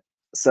get?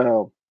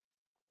 So,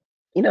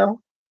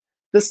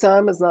 this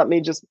time is not me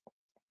just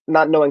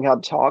not knowing how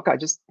to talk. I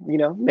just,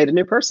 made a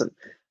new person,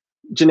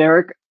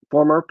 generic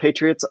former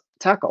Patriots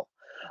tackle.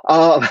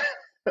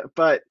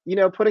 But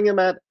putting him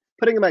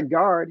at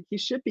guard, he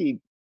should be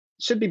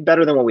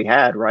better than what we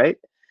had, right?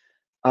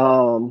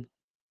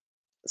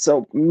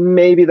 So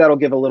maybe that'll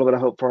give a little bit of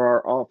hope for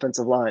our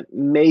offensive line,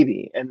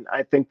 maybe. And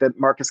I think that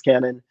Marcus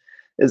Cannon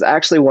is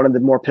actually one of the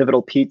more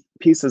pivotal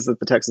pieces that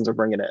the Texans are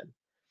bringing in.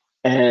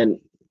 And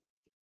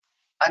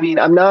I mean,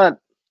 I'm not,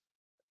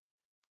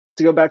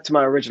 to go back to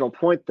my original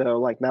point though,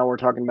 like now we're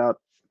talking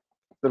about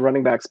the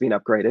running backs being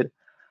upgraded.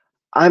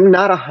 I'm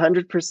not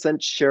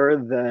 100% sure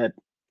that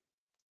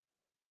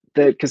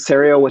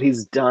Caserio, what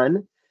he's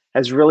done,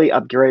 has really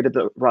upgraded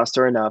the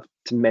roster enough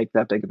to make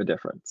that big of a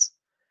difference.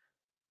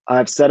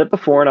 I've said it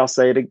before, and I'll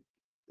say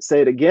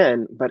it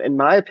again. But in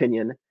my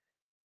opinion,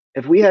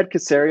 if we had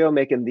Caserio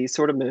making these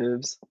sort of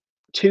moves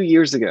 2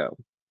 years ago,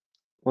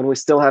 when we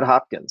still had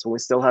Hopkins, when we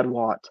still had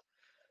Watt,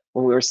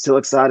 when we were still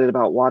excited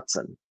about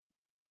Watson,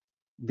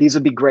 these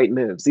would be great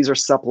moves. These are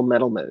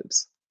supplemental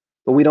moves,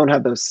 but we don't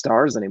have those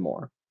stars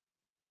anymore.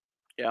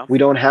 yeah. We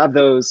don't have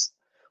those.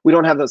 We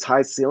don't have those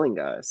high ceiling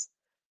guys.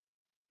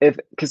 If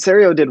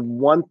Caserio did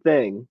one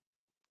thing,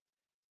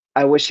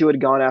 I wish he would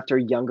have gone after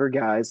younger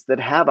guys that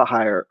have a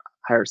higher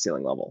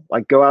ceiling level.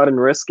 Like go out and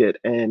risk it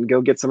and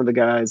go get some of the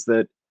guys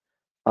that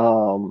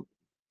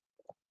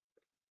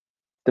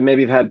that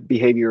maybe have had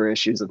behavior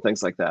issues and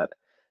things like that.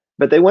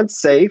 But they went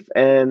safe,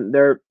 and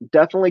they're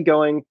definitely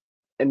going,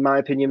 in my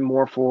opinion,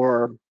 more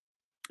for a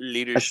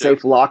Leadership.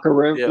 safe locker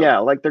room. Yeah. Yeah,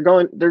 like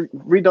they're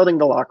rebuilding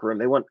the locker room.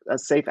 They want a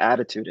safe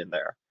attitude in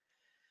there.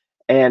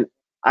 And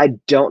I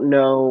don't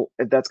know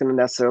if that's going to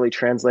necessarily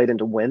translate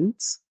into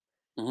wins.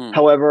 Mm-hmm.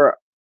 However,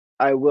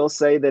 I will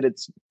say that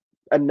it's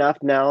enough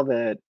now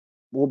that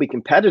we'll be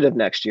competitive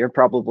next year,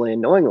 probably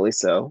annoyingly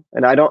so.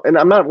 And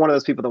I'm not one of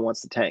those people that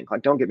wants to tank.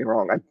 Like, don't get me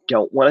wrong. I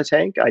don't want to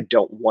tank. I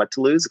don't want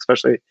to lose,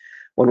 especially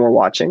when we're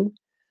watching.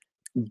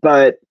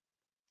 But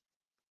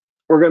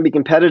we're going to be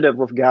competitive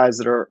with guys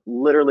that are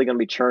literally going to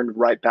be churned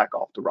right back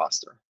off the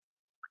roster.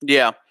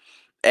 Yeah.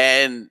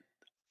 And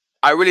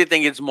I really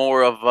think it's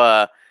more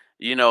of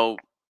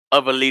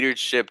of a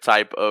leadership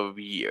type of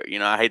year.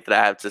 I hate that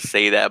I have to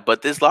say that,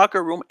 but this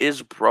locker room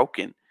is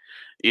broken.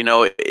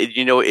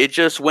 It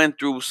just went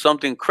through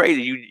something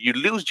crazy. You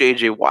lose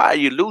JJ Watt,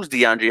 you lose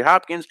DeAndre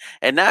Hopkins,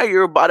 and now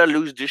you're about to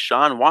lose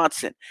Deshaun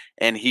Watson.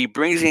 And he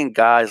brings in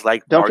guys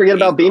like Don't Mark forget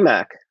about Ingram.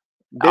 BMAC.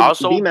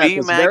 Also BMAC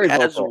was BMAC very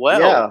as vocal. well.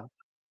 Yeah.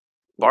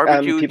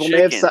 Barbecue People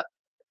may have chicken.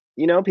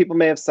 people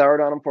may have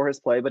soured on him for his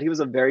play, but he was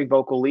a very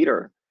vocal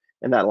leader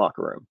in that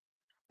locker room.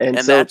 And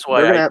And so that's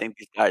why I think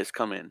these guys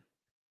come in.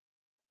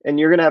 and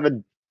you're gonna have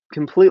a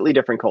completely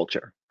different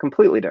culture,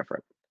 completely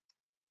different.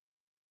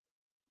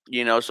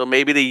 So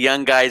maybe the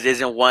young guys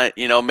isn't what,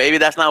 maybe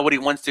that's not what he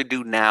wants to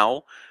do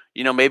now.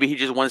 Maybe he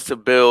just wants to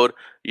build,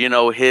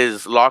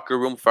 his locker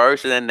room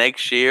first, and then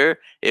next year,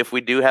 if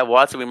we do have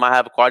Watson, we might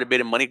have quite a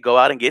bit of money, go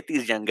out and get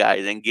these young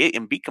guys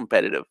and be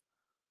competitive.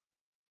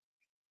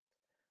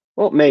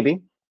 Well,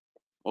 maybe.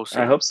 We'll see.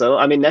 I hope so.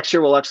 I mean, next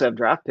year we'll actually have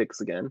draft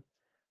picks again.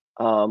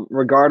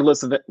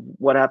 Regardless of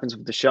what happens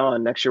with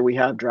Deshaun, next year we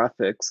have draft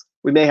picks.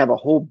 We may have a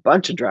whole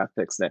bunch of draft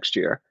picks next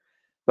year,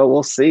 but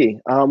we'll see.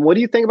 What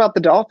do you think about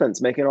the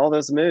Dolphins making all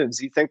those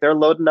moves? You think they're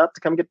loading up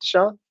to come get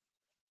Deshaun?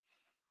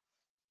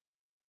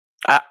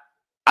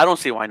 I don't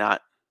see why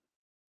not.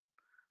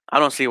 I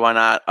don't see why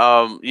not.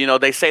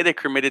 They say they're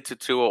committed to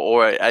Tua,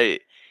 or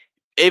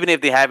even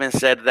if they haven't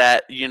said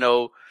that, he,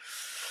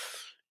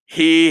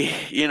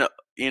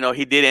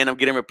 he did end up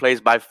getting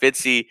replaced by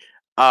Fitzy.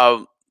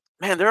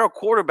 Man, they're a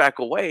quarterback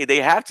away.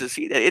 They have to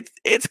see that.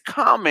 It's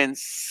common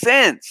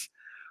sense.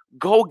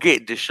 Go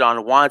get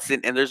Deshaun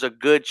Watson, and there's a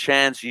good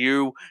chance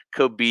you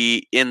could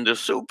be in the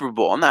Super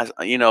Bowl. I'm not,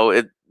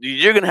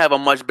 you're gonna have a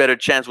much better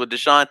chance with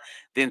Deshaun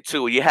than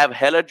Tua. You have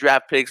hella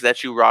draft picks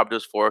that you robbed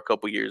us for a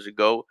couple years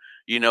ago.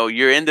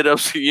 You're ended up,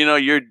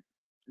 you're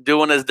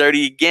doing us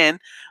dirty again.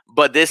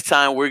 But this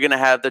time we're gonna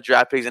have the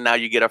draft picks, and now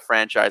you get a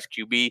franchise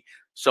QB,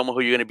 someone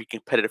who you're gonna be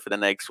competitive for the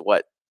next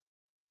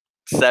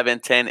 7,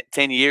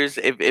 10 years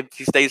if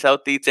he stays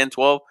healthy, 10,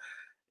 12.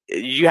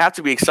 You have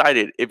to be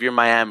excited if you're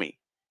Miami.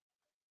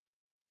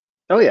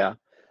 Oh yeah,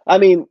 I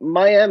mean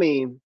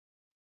Miami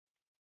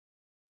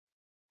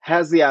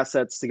has the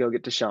assets to go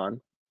get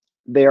Deshaun.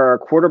 They are a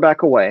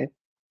quarterback away,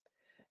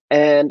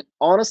 and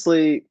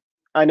honestly,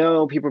 I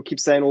know people keep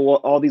saying,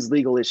 well, all these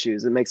legal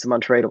issues, it makes him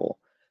untradeable.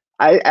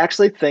 I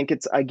actually think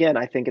I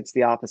think it's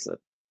the opposite.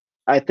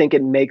 I think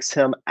it makes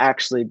him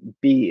actually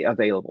be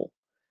available.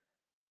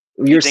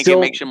 You think it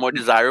makes him more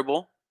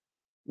desirable?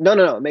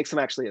 No, it makes him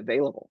actually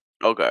available.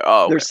 Okay.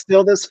 Oh, okay. There's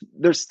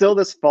still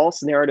this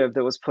false narrative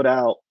that was put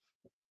out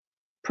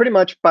pretty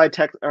much by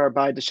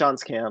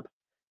Deshaun's camp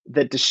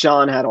that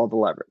Deshaun had all the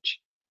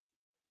leverage.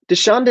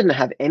 Deshaun didn't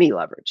have any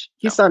leverage.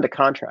 He signed a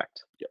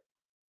contract. Yep.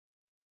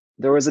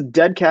 There was a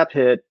dead cap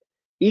hit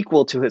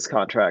equal to his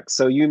contract.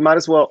 So you might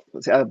as well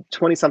have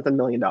 $20-something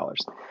million.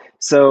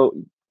 So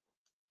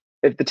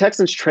if the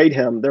Texans trade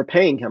him, they're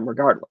paying him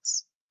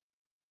regardless.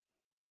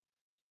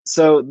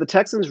 So the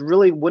Texans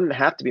really wouldn't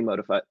have to be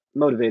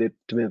motivated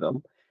to move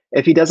him.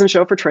 If he doesn't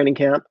show up for training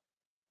camp,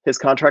 his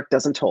contract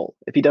doesn't toll.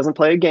 If he doesn't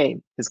play a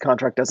game, his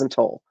contract doesn't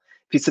toll.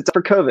 If he sits up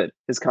for COVID,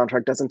 his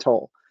contract doesn't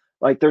toll.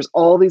 Like there's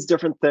all these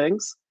different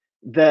things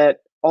that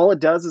all it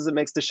does is it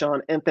makes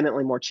Deshaun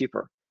infinitely more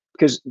cheaper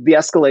because the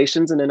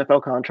escalations in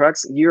NFL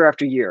contracts year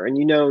after year. And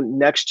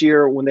next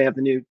year when they have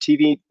the new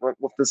TV,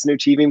 with this new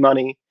TV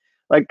money,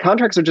 like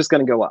contracts are just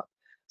going to go up.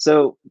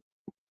 So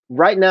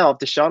right now, if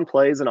Deshaun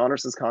plays and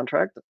honors his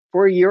contract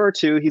for a year or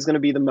two, he's going to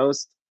be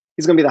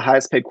the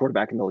highest paid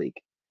quarterback in the league.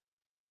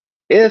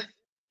 If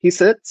he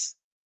sits,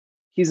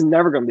 he's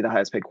never going to be the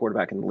highest paid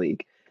quarterback in the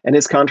league. And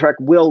his contract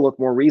will look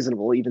more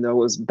reasonable, even though it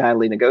was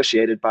badly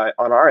negotiated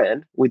on our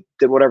end. We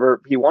did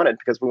whatever he wanted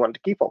because we wanted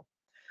to keep him.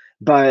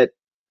 But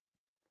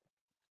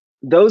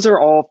those are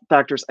all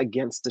factors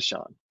against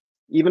Deshaun.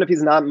 Even if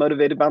he's not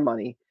motivated by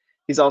money,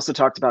 he's also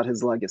talked about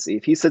his legacy.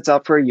 If he sits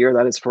out for a year,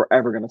 that is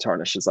forever going to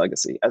tarnish his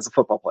legacy as a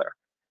football player,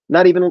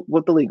 not even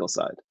with the legal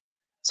side.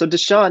 So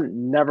Deshaun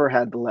never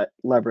had the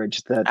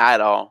leverage that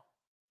at all.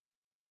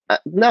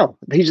 No,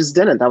 he just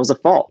didn't. That was a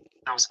fault.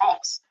 That was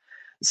false.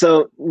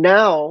 So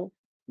now,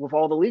 with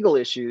all the legal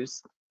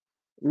issues,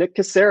 Nick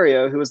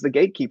Caserio, who was the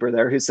gatekeeper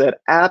there, who said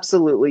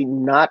absolutely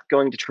not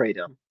going to trade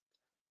him.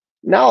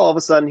 Now all of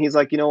a sudden he's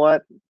like, you know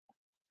what?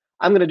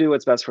 I'm going to do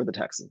what's best for the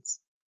Texans.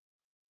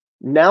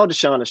 Now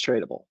Deshaun is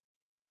tradable.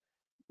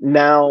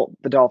 Now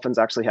the Dolphins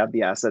actually have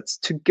the assets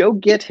to go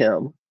get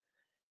him.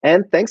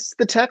 And thanks to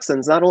the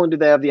Texans, not only do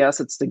they have the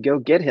assets to go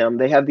get him,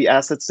 they have the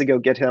assets to go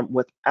get him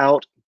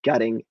without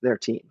gutting their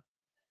team.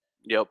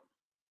 Yep.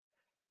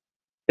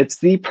 It's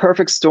the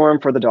perfect storm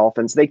for the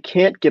Dolphins. They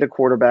can't get a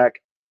quarterback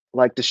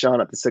like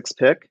Deshaun at the 6th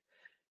pick.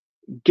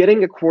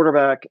 Getting a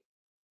quarterback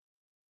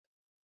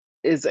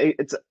it's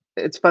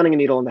finding a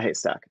needle in the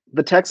haystack.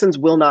 The Texans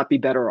will not be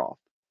better off.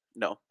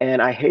 No.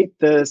 And I hate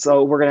this.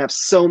 Oh, we're going to have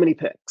so many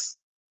picks.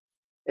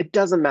 It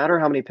doesn't matter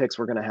how many picks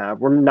we're going to have.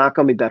 We're not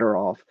going to be better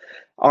off.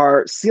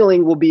 Our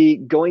ceiling will be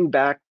going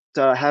back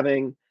to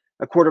having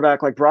a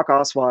quarterback like Brock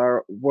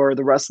Osweiler, where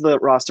the rest of the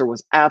roster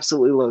was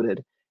absolutely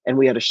loaded and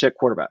we had a shit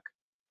quarterback.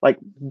 Like,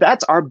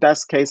 that's our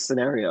best case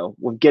scenario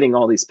with getting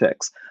all these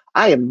picks.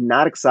 I am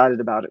not excited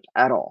about it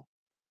at all.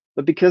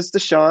 But because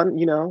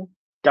Deshaun,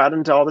 got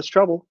into all this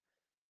trouble,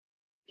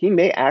 he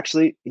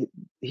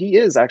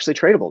is actually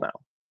tradable now.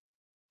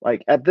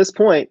 Like, at this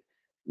point,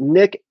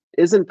 Nick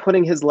isn't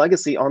putting his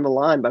legacy on the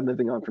line by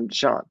moving on from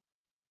Deshaun.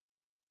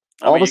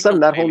 All of a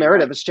sudden, that whole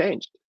narrative has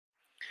changed.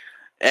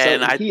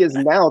 And he is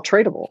now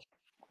tradable.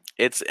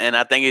 And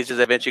I think it's just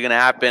eventually going to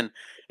happen.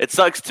 It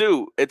sucks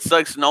too. It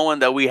sucks knowing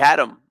that we had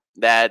him,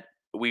 that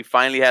we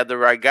finally had the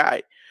right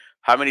guy.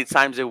 How many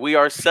times did we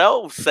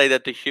ourselves say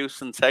that the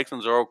Houston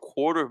Texans are a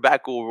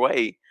quarterback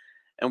away,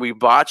 and we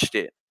botched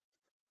it?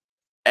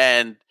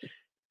 And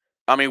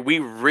I mean, we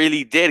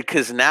really did,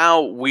 because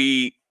now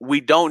we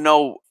don't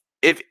know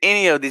if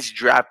any of these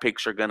draft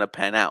picks are going to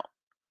pan out.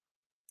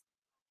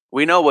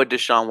 We know what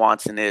Deshaun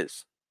Watson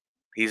is.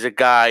 He's a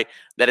guy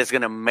that is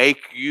going to make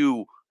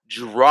you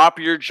drop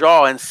your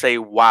jaw and say,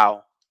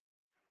 wow.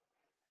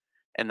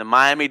 And the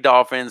Miami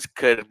Dolphins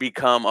could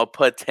become a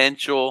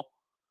potential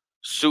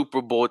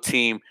Super Bowl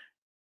team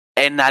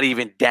and not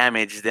even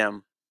damage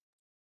them.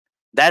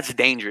 That's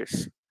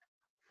dangerous.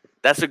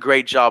 That's a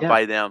great job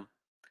by them.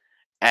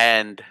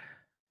 And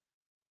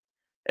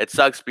it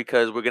sucks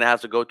because we're going to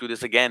have to go through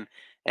this again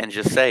and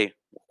just say,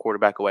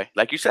 quarterback away.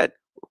 Like you said,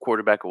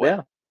 quarterback away.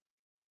 Yeah.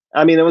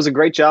 I mean, it was a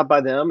great job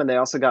by them, and they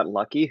also got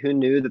lucky. Who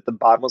knew that the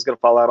bottom was going to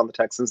fall out on the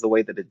Texans the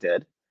way that it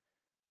did?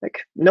 Like,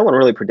 no one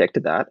really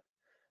predicted that.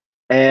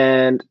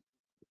 And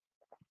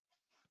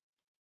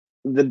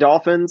the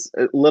Dolphins,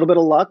 a little bit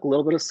of luck, a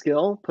little bit of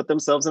skill, put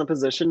themselves in a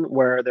position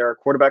where they're a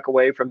quarterback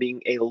away from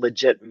being a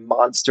legit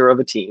monster of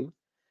a team.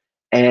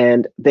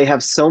 And they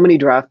have so many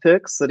draft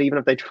picks that even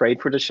if they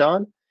trade for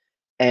Deshaun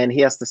and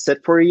he has to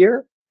sit for a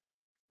year,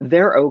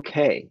 they're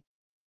okay.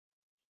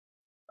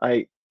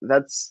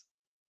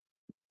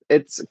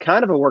 It's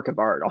kind of a work of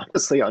art,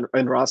 honestly,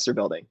 in roster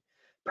building.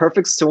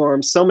 Perfect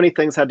storm. So many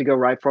things had to go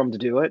right for them to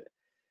do it.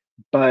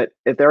 But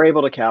if they're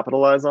able to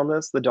capitalize on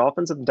this, the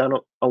Dolphins have done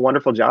a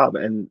wonderful job,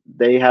 and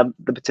they have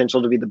the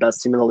potential to be the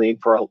best team in the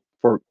league for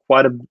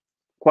quite a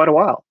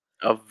while.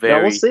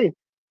 We'll see.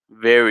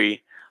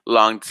 Very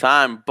long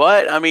time.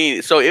 But I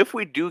mean, so if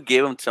we do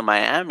give him to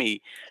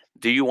Miami,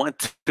 do you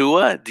want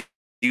Tua? Do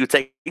you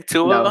take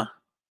Tua? No.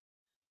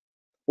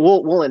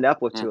 We'll end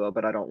up with Tua,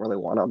 but I don't really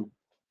want him.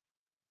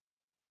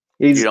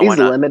 He's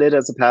limited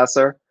as a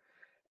passer,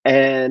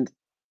 and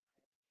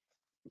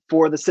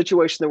for the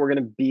situation that we're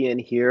going to be in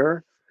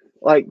here,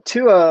 like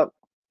Tua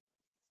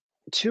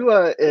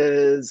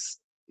is,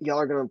 y'all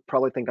are going to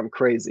probably think I'm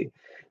crazy,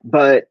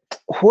 but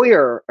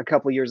Hoyer a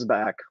couple years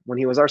back when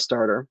he was our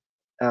starter,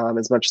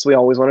 as much as we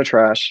always want to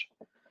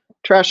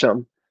trash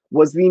him,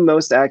 was the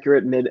most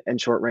accurate mid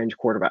and short range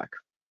quarterback.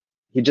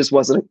 He just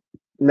wasn't,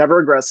 never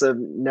aggressive,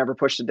 never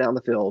pushed it down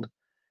the field,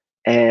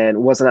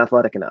 and wasn't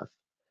athletic enough.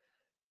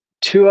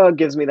 Tua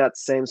gives me that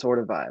same sort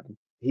of vibe.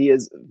 He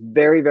is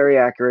very, very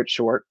accurate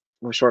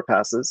with short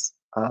passes,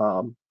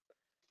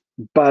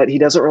 but he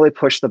doesn't really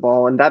push the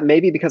ball, and that may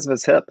be because of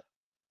his hip.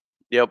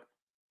 Yep.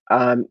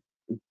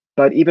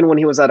 But even when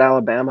he was at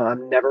Alabama,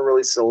 I'm never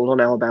really sold on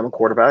Alabama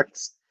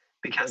quarterbacks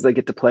because they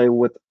get to play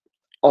with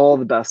all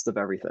the best of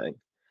everything.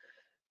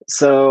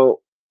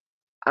 So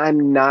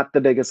I'm not the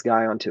biggest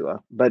guy on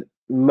Tua, but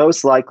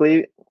most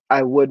likely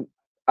I'd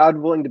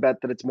willing to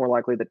bet that it's more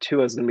likely that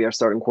Tua is going to be our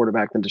starting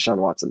quarterback than Deshaun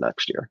Watson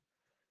next year.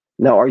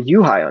 Now, are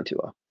you high on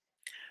Tua?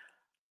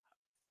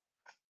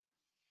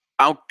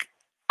 I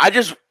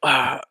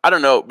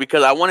don't know,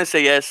 because I want to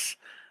say yes.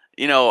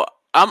 You know,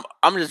 I'm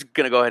just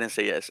gonna go ahead and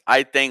say yes.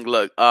 I think.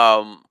 Look,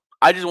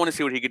 I just want to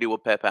see what he could do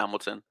with Pep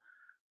Hamilton.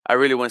 I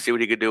really want to see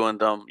what he could do,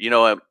 and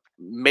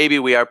maybe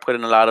we are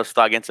putting a lot of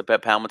stock into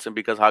Pep Hamilton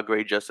because how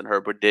great Justin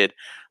Herbert did.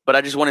 But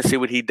I just want to see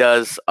what he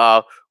does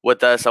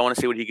with us. I want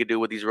to see what he could do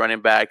with these running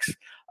backs.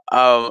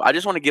 I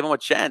just want to give him a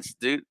chance,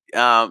 dude.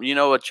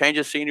 A change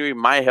of scenery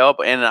might help.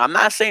 And I'm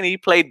not saying he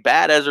played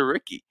bad as a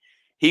rookie.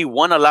 He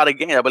won a lot of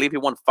games. I believe he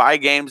won 5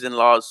 games and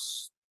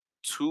lost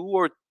 2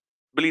 or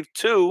 3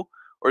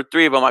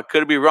 of them. I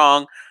could be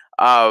wrong.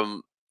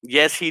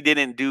 Yes, he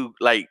didn't do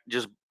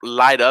just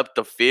light up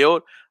the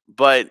field,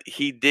 but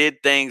he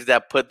did things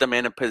that put them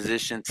in a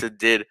position to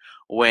did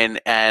win.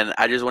 And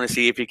I just want to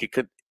see if he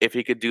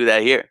could do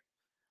that here.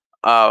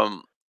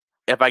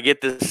 If I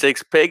get the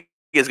 6th pick,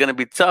 it's going to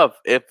be tough.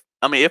 If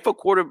a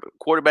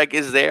quarterback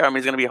is there,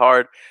 it's going to be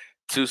hard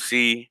to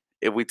see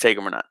if we take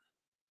him or not.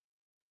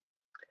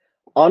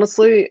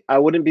 Honestly, I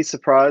wouldn't be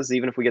surprised,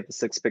 even if we get the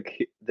 6th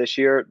pick this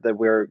year, that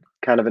we're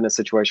kind of in a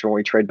situation where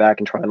we trade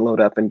back and try and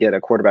load up and get a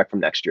quarterback from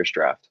next year's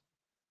draft.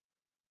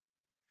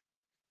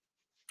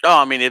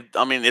 Oh,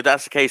 if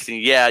that's the case, then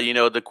yeah,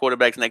 the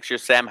quarterbacks next year,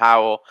 Sam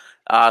Howell,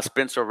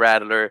 Spencer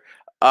Rattler.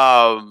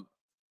 I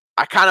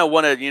kind of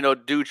want to,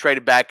 do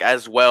trade back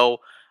as well.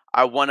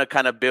 I want to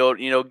kind of build,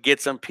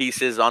 get some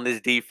pieces on this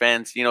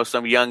defense,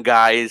 some young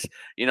guys,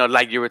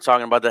 like you were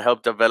talking about, to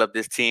help develop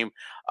this team.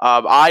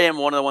 I am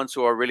one of the ones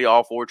who are really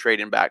all for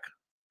trading back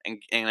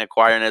and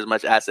acquiring as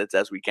much assets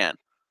as we can.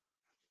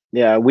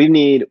 Yeah, we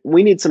need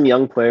some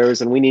young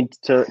players, and we need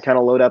to kind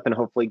of load up and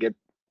hopefully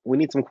we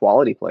need some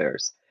quality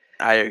players.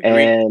 I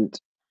agree. And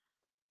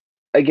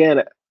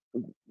again,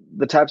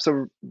 the types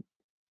of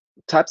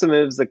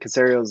moves that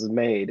Caserio has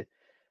made,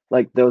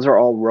 like those are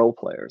all role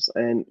players,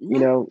 and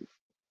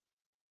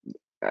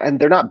and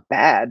they're not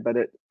bad, but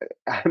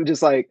I'm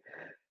just like,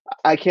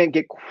 I can't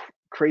get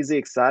crazy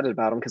excited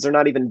about them because they're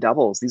not even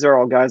doubles. These are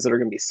all guys that are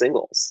going to be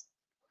singles.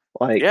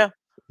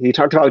 He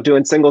talked about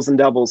doing singles and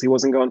doubles. He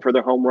wasn't going for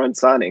their home run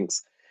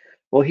signings.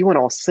 Well, he went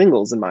all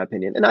singles, in my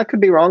opinion. And I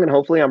could be wrong, and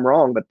hopefully I'm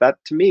wrong, but that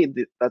to me,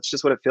 that's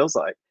just what it feels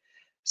like.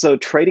 So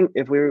trading,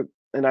 if we're,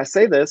 and I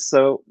say this,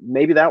 so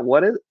maybe that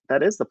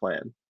is the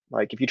plan.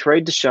 Like if you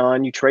trade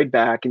Deshaun, you trade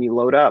back and you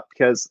load up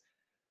because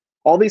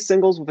all these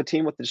singles with a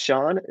team with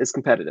Deshaun is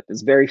competitive.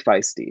 It's very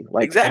feisty.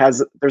 Like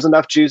Exactly. there's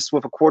enough juice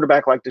with a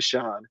quarterback like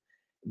Deshaun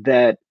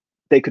that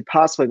they could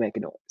possibly make a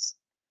noise.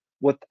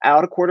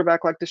 Without a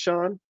quarterback like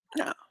Deshaun,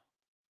 No.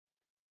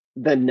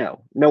 then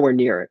no, nowhere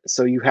near it.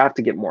 So you have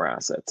to get more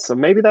assets. So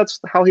maybe that's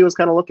how he was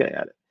kind of looking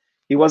at it.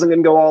 He wasn't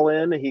going to go all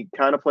in. He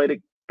kind of played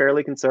it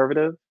fairly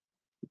conservative.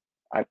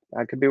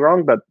 I could be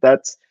wrong, but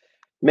that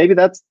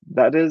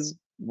is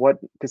what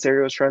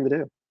Casario was trying to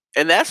do.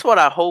 And that's what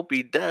I hope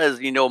he does.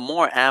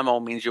 More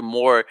ammo means you're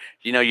more,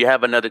 you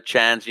have another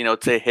chance,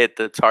 to hit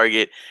the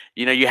target.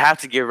 You have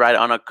to get right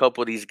on a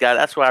couple of these guys.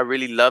 That's why I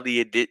really love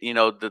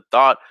the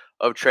thought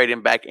of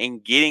trading back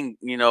and getting,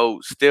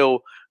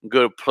 still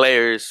good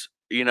players.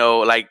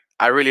 Like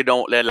I really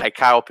don't let like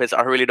Kyle Pitts.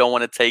 I really don't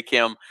want to take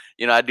him.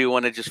 I do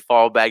want to just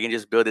fall back and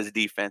just build his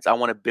defense. I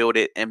want to build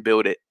it and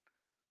build it.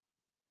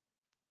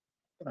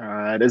 All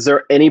right. Is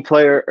there any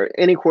player or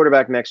any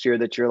quarterback next year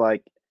that you're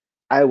like,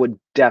 I would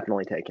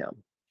definitely take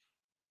him?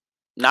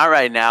 Not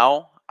right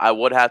now. I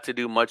would have to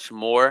do much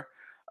more.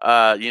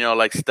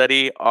 Like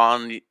study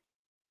on the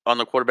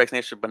quarterbacks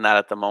next year, but not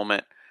at the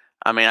moment.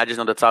 I mean, I just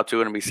know the top two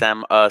are going to be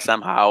Sam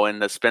Howell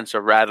and the Spencer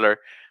Rattler.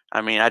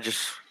 I mean,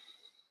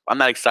 I'm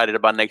not excited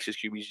about next year's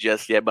QBs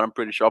just yet, but I'm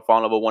pretty sure I'll fall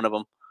in love with one of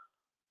them.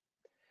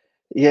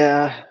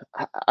 Yeah,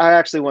 I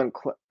actually want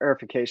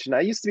clarification. I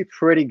used to be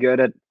pretty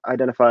good at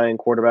identifying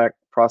quarterback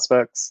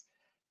prospects.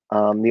 The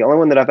only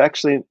one that I've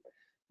actually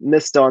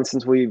missed on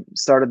since we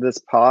started this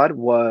pod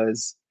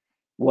was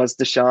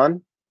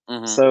Deshaun.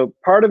 Hmm. So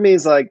part of me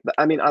is like,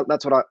 I mean,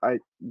 that's what I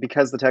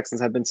because the Texans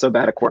have been so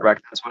bad at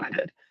quarterback. That's what I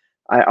did.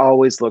 I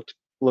always looked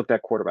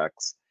at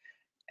quarterbacks,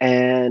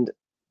 and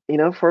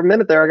for a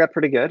minute there, I got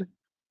pretty good.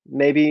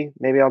 Maybe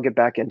I'll get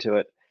back into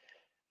it.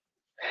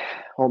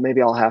 Well,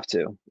 maybe I'll have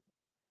to.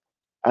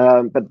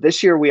 But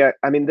this year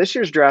I mean, this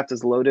year's draft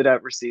is loaded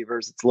at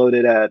receivers. It's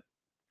loaded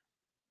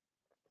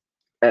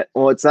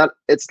well,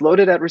 it's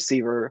loaded at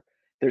receiver.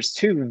 There's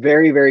two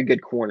very, very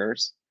good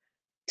corners.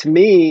 To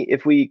me,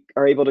 if we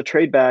are able to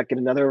trade back and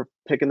another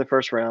pick in the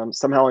first round,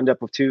 somehow end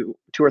up with two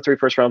or three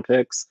first round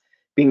picks,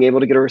 being able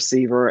to get a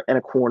receiver and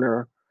a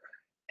corner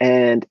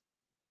and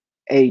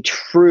a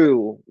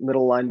true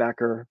middle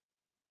linebacker,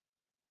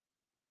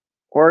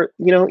 or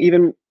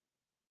even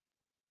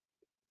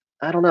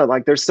I don't know,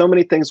 like there's so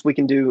many things we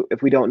can do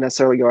if we don't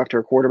necessarily go after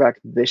a quarterback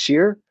this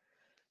year,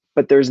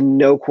 but there's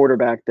no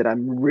quarterback that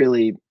I'm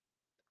really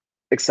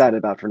excited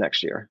about for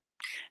next year.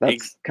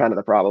 That's kind of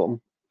the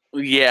problem.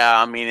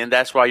 Yeah, I mean, and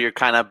that's why you're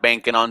kind of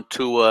banking on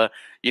Tua,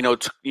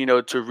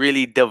 to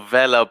really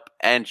develop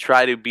and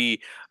try to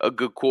be a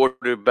good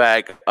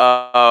quarterback.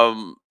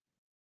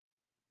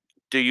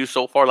 Do you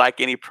so far like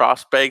any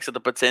prospects of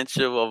the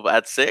potential of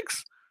at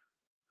 6?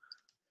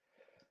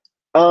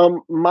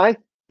 My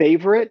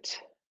favorite,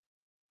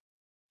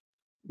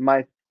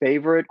 my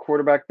favorite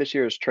quarterback this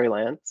year is Trey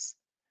Lance.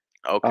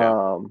 Okay.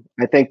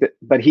 I think that,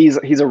 but he's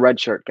a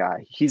redshirt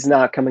guy. He's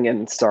not coming in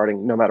and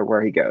starting no matter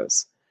where he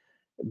goes.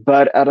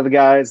 But out of the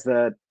guys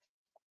that,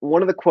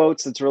 one of the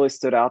quotes that's really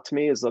stood out to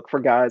me is look for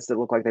guys that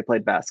look like they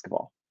played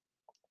basketball.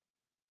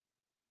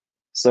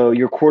 So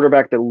your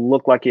quarterback that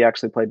looked like he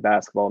actually played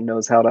basketball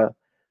knows how to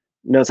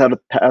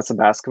pass a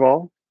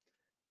basketball.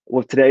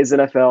 With today's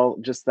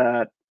NFL, just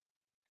that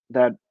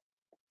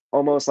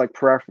almost like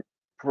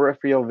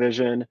peripheral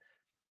vision,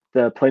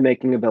 the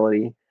playmaking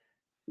ability.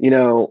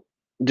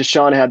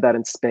 Deshaun had that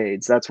in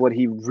spades. That's what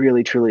he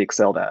really truly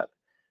excelled at.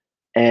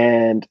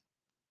 And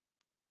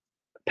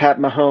Pat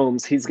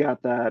Mahomes, he's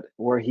got that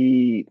where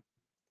he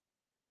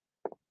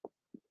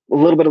a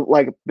little bit of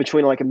like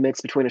between like a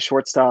mix between a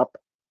shortstop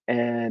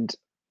and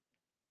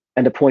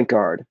a point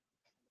guard.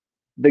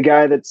 The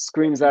guy that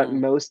screams that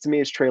Hmm. most to me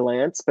is Trey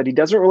Lance, but he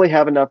doesn't really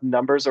have enough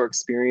numbers or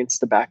experience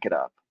to back it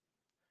up.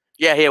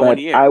 Yeah, he had one But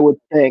year. I would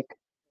think,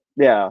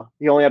 yeah,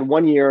 he only had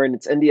 1 year and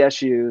it's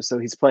NDSU, so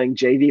he's playing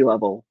JV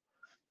level,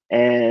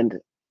 and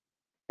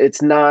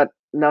it's not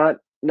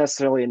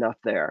necessarily enough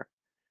there.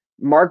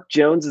 Mark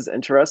Jones is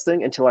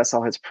interesting until I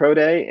saw his pro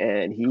day,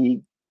 and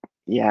he's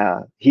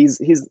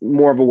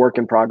more of a work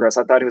in progress.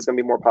 I thought he was going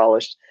to be more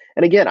polished.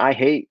 And again, I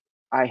hate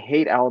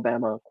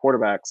Alabama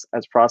quarterbacks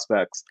as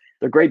prospects.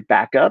 They're great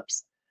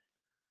backups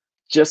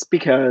just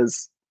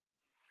because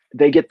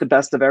they get the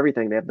best of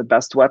everything. They have the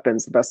best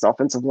weapons, the best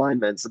offensive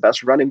linemen, the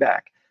best running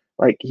back.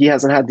 Like he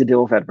hasn't had to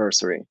deal with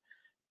adversity.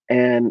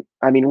 And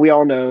I mean, we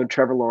all know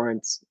Trevor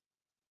Lawrence.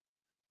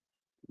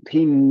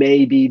 He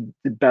may be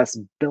the best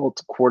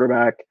built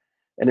quarterback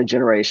in a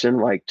generation.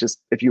 Like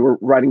just if you were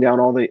writing down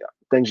all the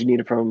things you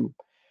need from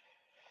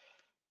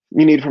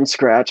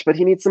scratch, but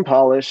he needs some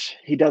polish.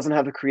 He doesn't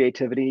have the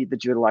creativity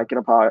that you would like in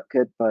a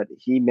pocket, but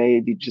he may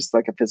be just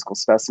like a physical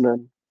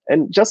specimen.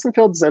 And Justin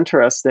Fields is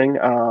interesting.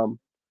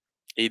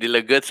 He did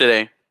look good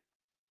today.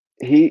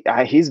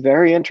 he's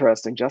very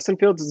interesting. Justin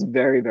Fields is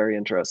very, very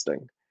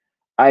interesting.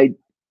 I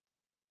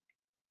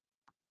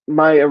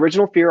My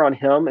original fear on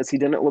him is he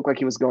didn't look like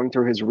he was going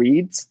through his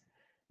reads,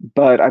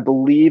 but I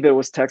believe it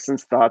was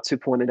Texans thoughts who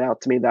pointed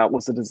out to me that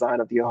was the design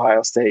of the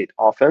Ohio State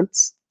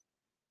offense.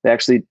 They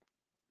actually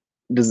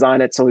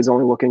designed it so he's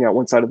only looking at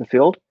one side of the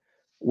field,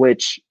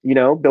 which,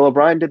 Bill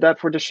O'Brien did that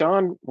for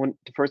Deshaun when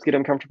to first get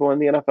him comfortable in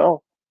the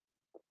NFL.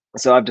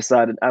 So I've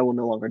decided I will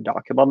no longer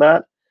dock him on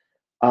that.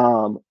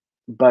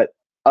 But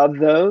of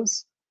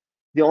those,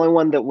 the only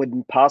one that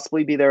would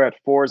possibly be there at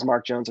 4 is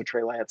Mark Jones or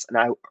Trey Lance, and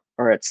I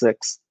are at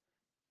 6.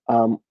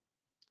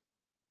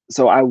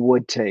 So I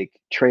would take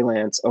Trey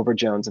Lance over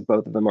Jones if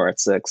both of them are at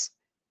 6.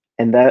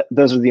 And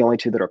those are the only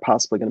 2 that are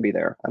possibly going to be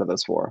there out of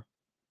those 4.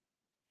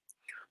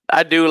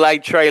 I do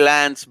like Trey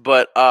Lance,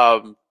 but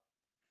like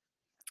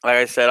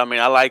I said, I mean,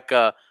 I like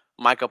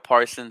Micah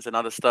Parsons and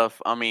other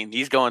stuff. I mean,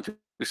 he's going through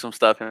some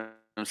stuff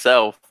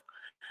himself.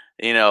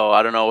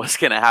 I don't know what's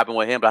going to happen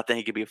with him, but I think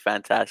he could be a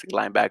fantastic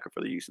linebacker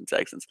for the Houston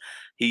Texans.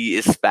 He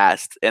is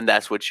fast, and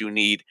that's what you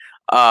need.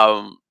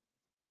 I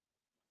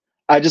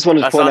just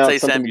wanted to point out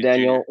something to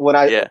Daniel. When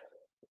I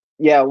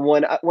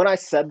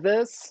said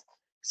this,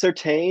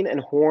 Surtain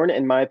and Horn,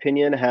 in my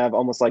opinion, have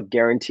almost like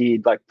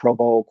guaranteed like Pro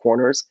Bowl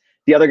corners.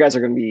 The other guys are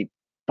going to be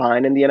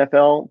fine in the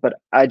NFL, but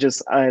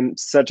I'm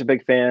such a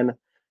big fan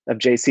of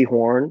J.C.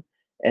 Horn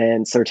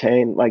and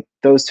Surtain. Like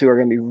those 2 are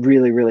going to be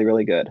really, really,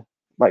 really good.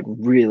 Like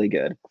really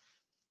good.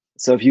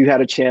 So if you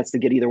had a chance to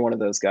get either one of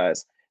those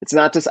guys, it's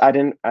not just I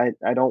don't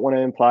want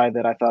to imply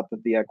that I thought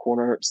that the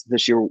corners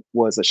this year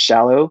was a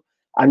shallow.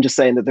 I'm just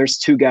saying that there's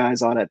 2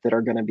 guys on it that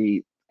are going to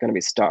be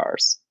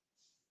stars.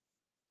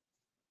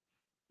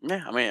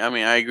 Yeah, I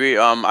mean, I agree.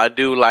 I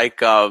do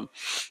like.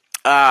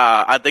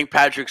 I think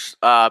Patrick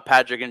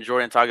and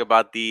Jordan talk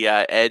about the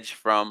edge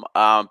from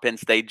Penn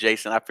State.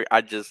 Jason, I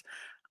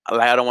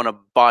don't want to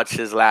botch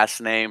his last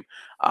name.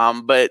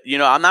 But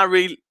I'm not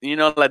really,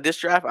 like this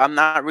draft, I'm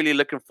not really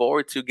looking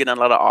forward to getting a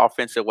lot of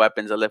offensive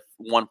weapons unless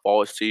one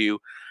falls to you.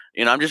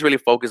 I'm just really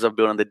focused on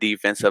building the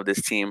defense of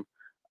this team.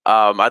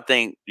 I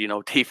think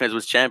defense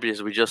was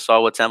champions. We just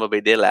saw what Tampa Bay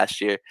did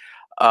last year.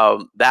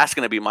 That's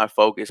going to be my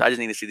focus. I just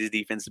need to see this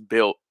defense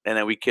built, and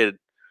then we could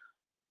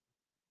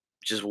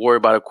just worry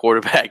about a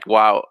quarterback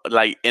while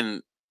like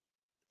in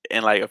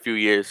like a few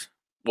years.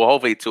 Well,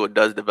 hopefully too it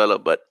does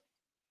develop, but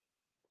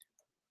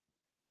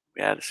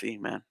we had to see,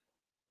 man.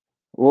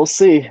 We'll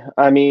see.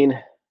 I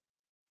mean,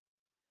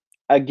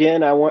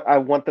 again, I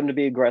want them to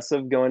be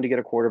aggressive going to get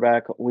a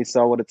quarterback. We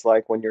saw what it's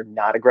like when you're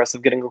not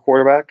aggressive getting a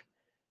quarterback,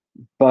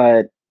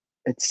 but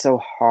it's so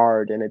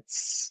hard, and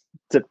it's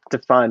to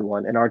find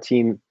one. And our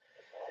team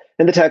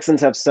and the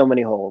Texans have so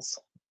many holes,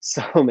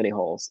 so many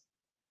holes.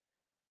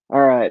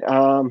 All right.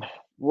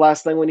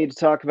 Last thing we need to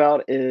talk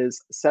about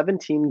is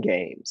 17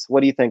 games.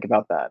 What do you think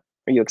about that?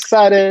 Are you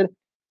excited? Do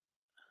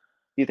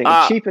you think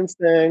it cheapens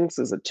things?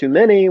 Is it too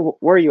many?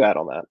 Where are you at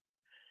on that?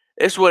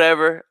 It's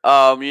whatever.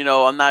 I'm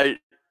not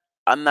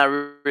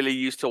really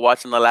used to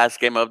watching the last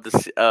game of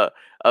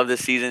the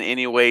season,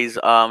 anyways.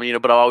 But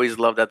I always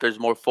love that there's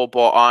more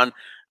football on.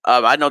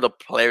 I know the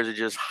players are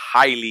just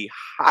highly,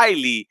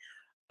 highly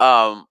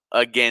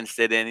against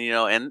it, and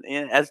and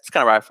it's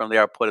kind of right from they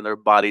are putting their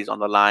bodies on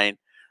the line.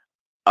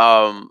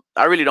 I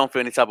really don't feel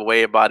any type of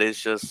way about it.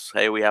 It's just,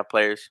 hey, we have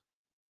players.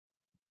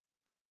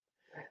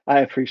 I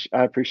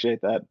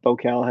appreciate that, Bo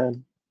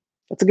Callahan.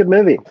 That's a good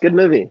movie. Good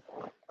movie.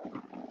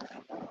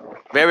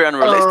 Very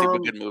unrealistic,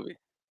 but good movie.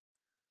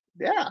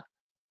 Yeah,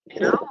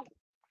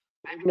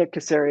 maybe Nick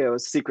Caserio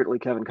is secretly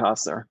Kevin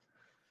Costner.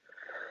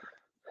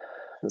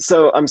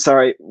 So I'm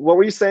sorry. What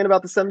were you saying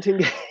about the 17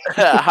 games?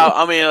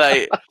 I mean,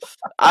 like,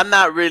 I'm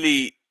not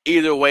really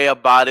either way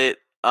about it.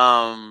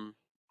 I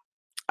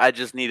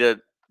just need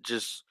to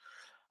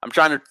I'm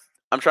trying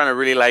to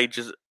really like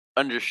just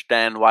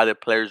understand why the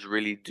players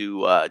really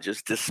do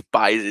just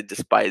despise it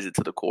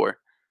to the core.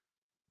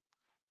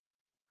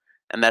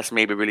 And that's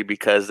maybe really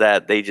because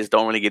that they just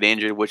don't really get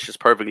injured, which is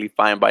perfectly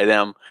fine by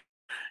them,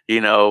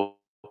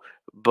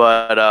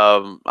 But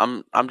I'm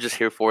just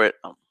here for it.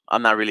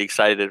 I'm not really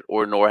excited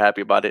or nor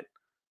happy about it.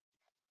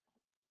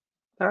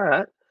 All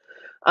right.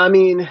 I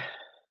mean,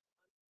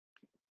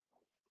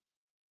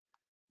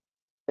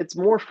 it's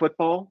more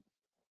football,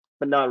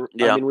 but not.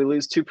 Yeah. I mean, we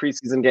lose 2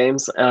 preseason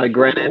games.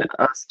 Granted,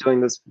 us doing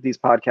these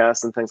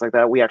podcasts and things like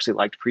that, we actually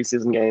liked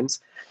preseason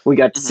games. We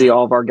got to see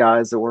all of our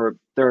guys that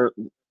they're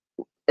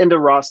into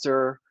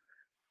roster.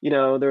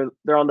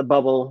 They're on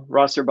the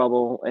roster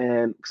bubble,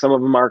 and some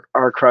of them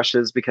are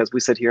crushes because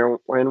we sit here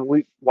and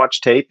we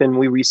watch tape and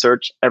we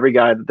research every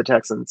guy that the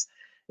Texans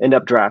end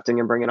up drafting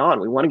and bringing on.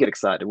 We want to get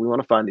excited. We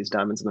want to find these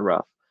diamonds in the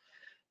rough.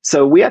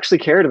 So we actually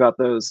cared about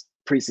those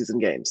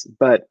preseason games,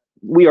 but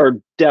we are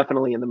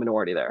definitely in the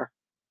minority there.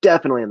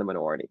 Definitely in the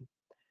minority.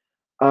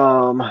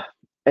 And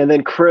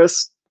then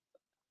Chris.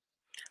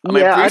 I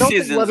mean,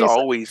 preseason's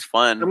always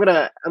fun. I'm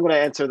gonna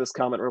answer this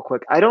comment real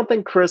quick. I don't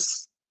think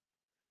Chris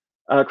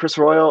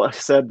Royal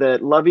said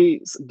that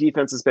Lovey's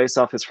defense is based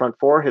off his front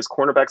 4. His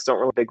cornerbacks don't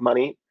really big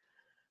money.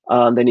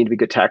 They need to be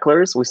good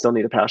tacklers. We still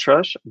need a pass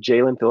rush.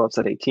 Jalen Phillips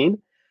at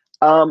 18.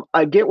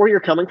 I get where you're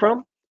coming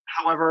from.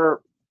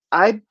 However,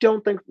 I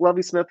don't think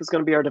Lovie Smith is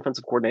going to be our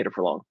defensive coordinator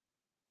for long.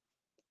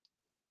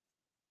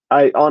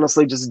 I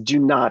honestly just do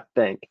not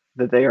think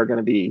that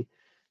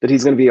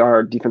he's going to be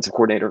our defensive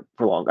coordinator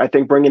for long. I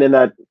think bringing in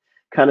that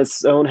kind of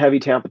zone heavy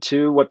Tampa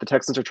 2, what the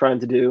Texans are trying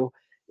to do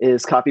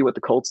is copy what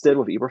the Colts did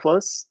with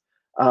Eberflus.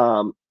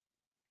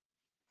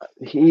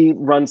 He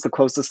runs the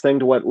closest thing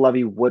to what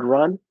Lovie would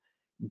run,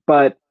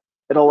 but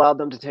it allowed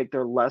them to take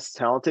their less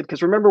talented.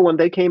 Because remember when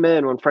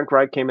Frank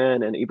Reich came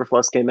in and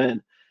Eberflus came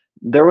in,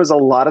 there was a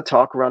lot of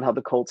talk around how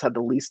the Colts had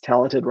the least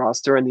talented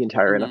roster in the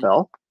entire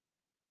NFL.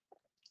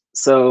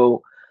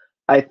 So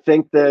I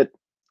think that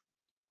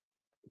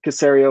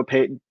Caserio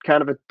paid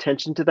kind of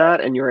attention to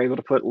that, and you're able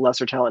to put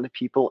lesser talented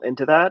people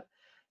into that.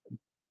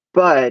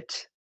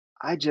 But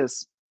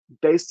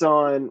based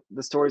on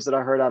the stories that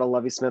I heard out of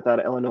Lovie Smith out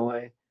of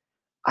Illinois,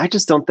 I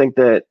just don't think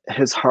that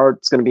his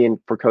heart's going to be in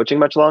for coaching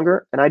much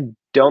longer, and I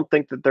don't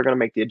think that they're going to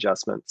make the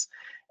adjustments.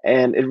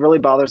 And it really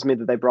bothers me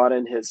that they brought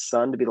in his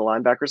son to be the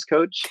linebackers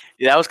coach.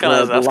 Yeah, that's kind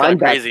of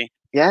crazy.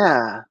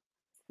 Yeah,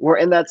 we're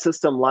in that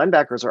system.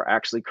 Linebackers are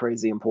actually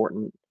crazy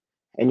important,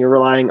 and you're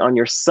relying on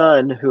your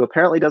son, who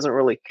apparently doesn't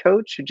really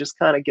coach, who just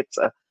kind of gets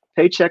a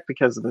paycheck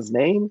because of his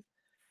name.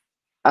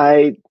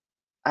 I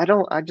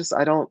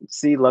don't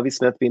see Lovie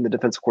Smith being the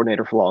defensive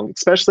coordinator for long,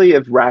 especially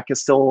if Rack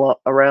is still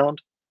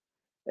around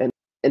and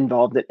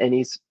involved in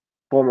any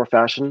form or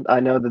fashion.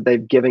 I know that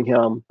they've given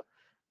him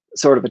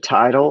sort of a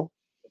title,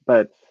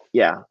 but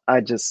yeah,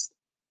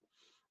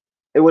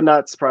 it would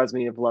not surprise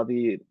me if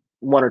Lovie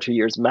 1 or 2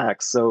 years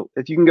max. So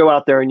if you can go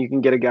out there and you can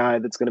get a guy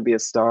that's going to be a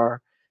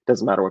star,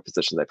 doesn't matter what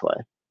position they play.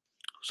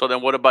 So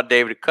then what about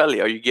David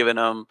Culley? Are you giving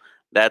him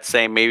that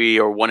same maybe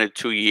or 1 or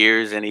 2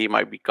 years and he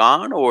might be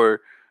gone, or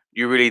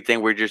you really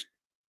think we're just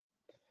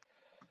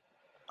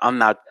I'm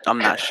not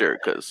sure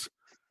because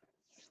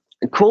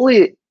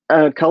Culley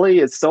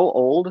is so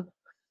old.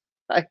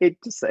 I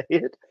hate to say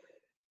it,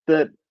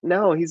 that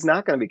no, he's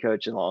not going to be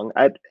coaching long.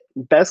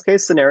 Best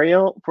case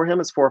scenario for him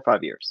is 4 or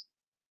 5 years.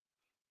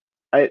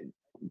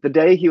 The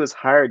day he was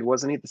hired,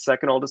 wasn't he the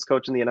second oldest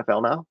coach in the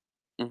NFL now?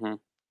 Mm-hmm.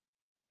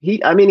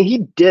 He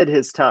did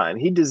his time.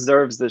 He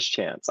deserves this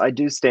chance. I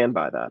do stand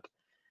by that.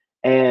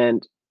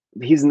 And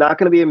he's not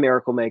going to be a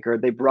miracle maker.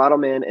 They brought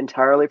him in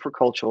entirely for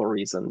cultural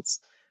reasons.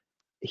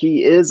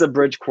 He is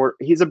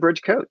he's a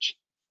bridge coach.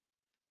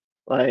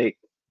 Like,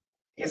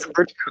 he's a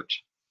bridge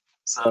coach.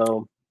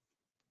 So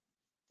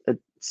it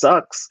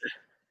sucks.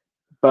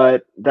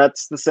 But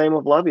that's the same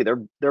with Lovie.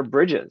 They're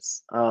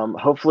bridges.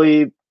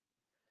 Hopefully,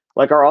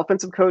 like, our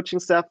offensive coaching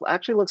staff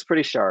actually looks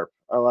pretty sharp.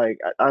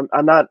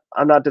 I'm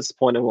not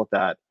disappointed with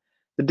that.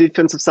 The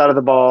defensive side of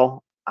the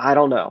ball, I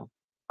don't know.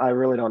 I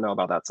really don't know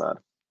about that side.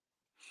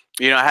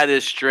 I had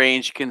this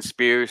strange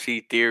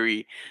conspiracy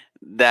theory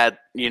that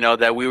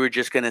that we were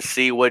just gonna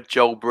see what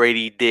Joe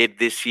Brady did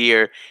this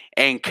year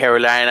in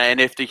Carolina, and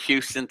if the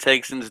Houston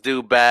Texans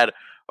do bad,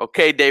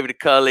 okay, David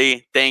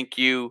Culley, thank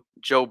you,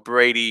 Joe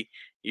Brady,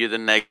 you're the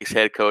next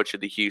head coach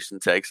of the Houston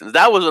Texans.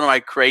 That was one of my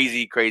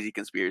crazy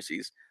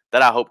conspiracies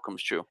that I hope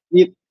comes true.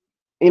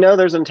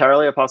 There's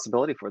entirely a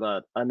possibility for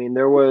that. I mean,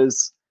 there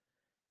was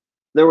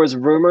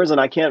rumors,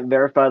 and I can't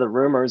verify the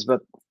rumors,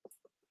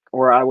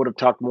 or I would have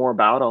talked more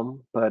about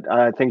them. But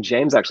I think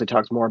James actually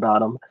talked more about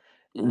them.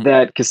 Mm-hmm.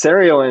 That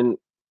Caserio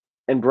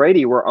and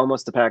Brady were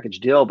almost a package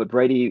deal, but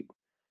Brady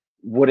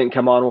wouldn't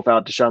come on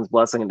without Deshaun's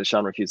blessing, and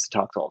Deshaun refused to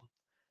talk to him.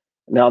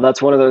 Now,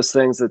 that's one of those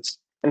things that's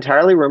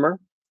entirely a rumor.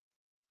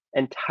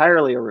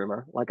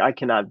 Like, I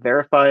cannot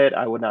verify it.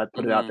 I would not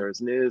put it out there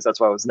as news. That's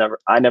why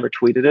I never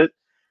tweeted it.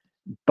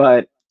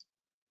 But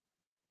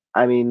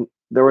I mean,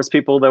 there was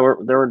people that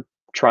were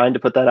trying to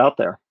put that out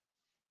there.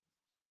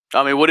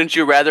 I mean, wouldn't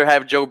you rather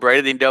have Joe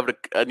Brady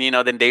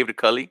than David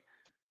Culley?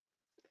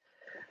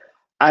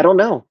 I don't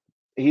know.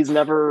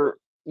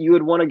 You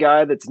would want a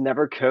guy that's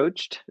never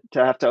coached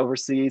to have to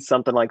oversee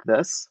something like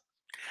this.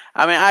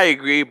 I mean, I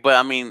agree, but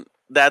I mean,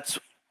 it's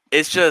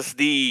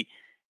the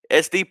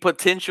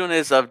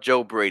potentialness of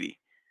Joe Brady,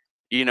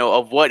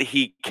 of what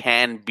he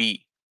can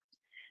be.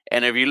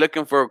 And if you're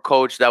looking for a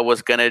coach that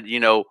was gonna,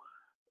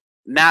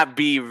 not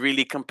be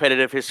really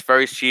competitive his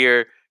first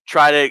year,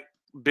 try to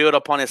build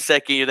upon his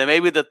second year, then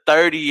maybe the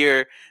third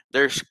year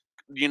they're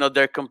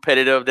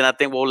competitive, then I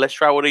think, well, let's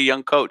try with a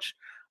young coach.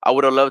 I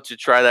would have loved to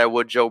try that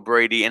with Joe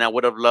Brady, and I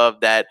would have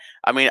loved that.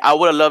 I mean, I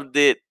would have loved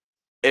it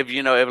if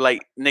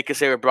like Nick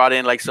Caserio brought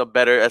in like some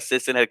better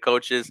assistant head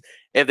coaches,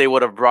 if they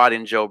would have brought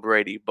in Joe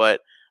Brady.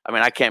 But I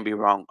mean, I can't be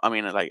wrong. I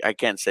mean, like, I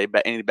can't say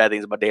any bad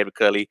things about David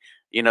Culley.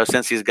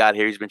 Since he's got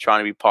here, he's been trying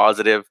to be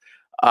positive.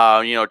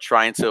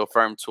 Trying to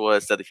affirm to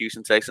us that the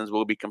Houston Texans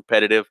will be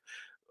competitive.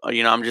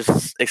 I'm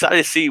just excited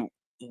to see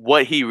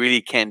what he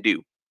really can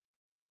do.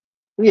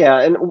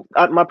 Yeah, and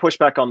my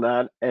pushback on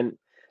that, and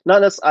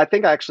not necessarily, I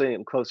think I actually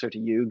am closer to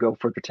you. Go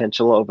for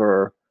potential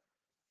over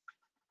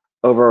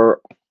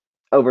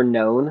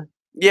known.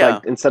 Yeah.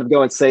 Like, instead of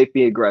going safe,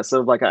 be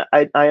aggressive. Like,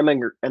 I am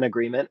in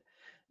agreement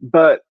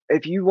But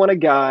if you want a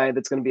guy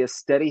that's going to be a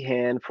steady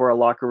hand for a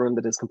locker room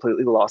that has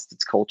completely lost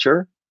its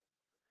culture,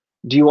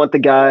 do you want the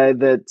guy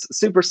that's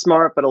super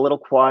smart but a little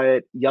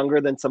quiet, younger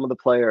than some of the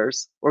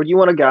players? Or do you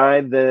want a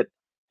guy that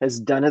has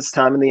done his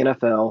time in the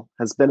NFL,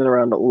 has been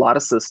around a lot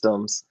of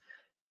systems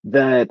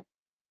that,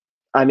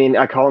 I mean,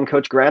 I call him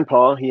Coach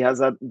Grandpa. He has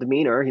that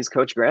demeanor. He's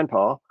Coach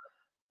Grandpa.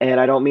 And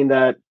I don't mean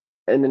that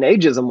in an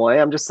ageism way.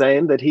 I'm just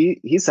saying that he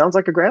sounds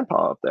like a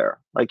grandpa up there.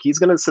 Like he's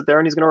going to sit there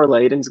and he's going to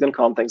relate and he's going to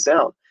calm things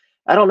down.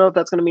 I don't know if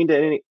that's going to mean to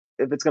any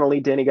if it's going to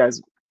lead to any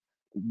guys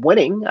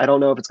winning. I don't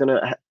know if it's going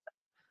to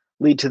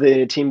lead to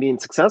the team being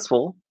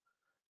successful,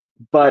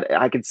 but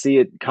I could see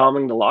it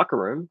calming the locker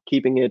room,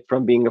 keeping it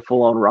from being a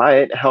full on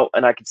riot.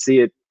 And I could see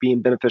it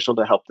being beneficial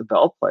to help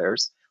develop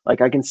players.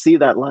 Like I can see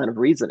that line of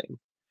reasoning.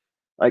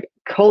 Like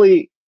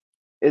Cully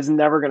is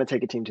never going to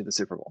take a team to the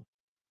Super Bowl.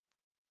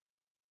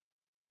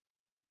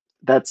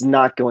 That's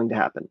not going to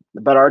happen.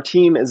 But our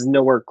team is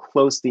nowhere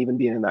close to even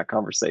being in that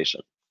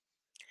conversation.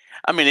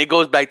 I mean, it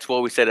goes back to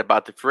what we said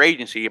about the free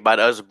agency, about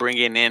us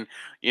bringing in,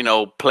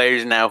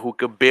 players now who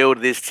could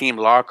build this team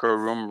locker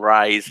room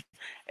rise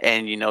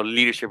and,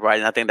 leadership rise.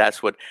 And I think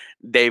that's what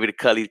David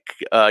Culley,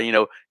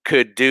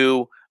 could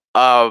do.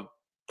 I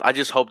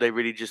just hope they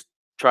really just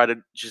try to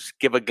just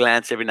give a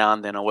glance every now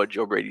and then on what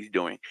Joe Brady's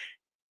doing.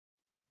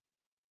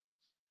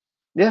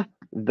 Yeah,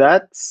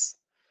 that's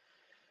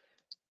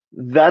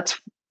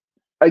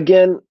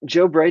again,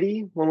 Joe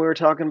Brady, when we were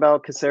talking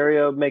about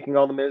Caserio making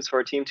all the moves for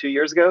our team 2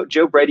 years ago,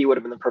 Joe Brady would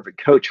have been the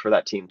perfect coach for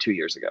that team 2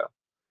 years ago.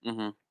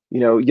 Mm-hmm.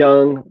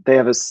 Young, they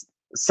have a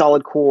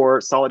solid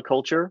core, solid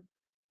culture.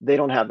 They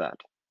don't have that.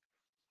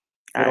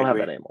 They don't have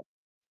that anymore.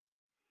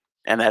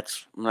 And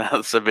that's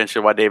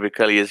eventually why David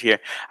Culley is here.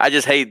 I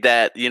just hate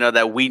that,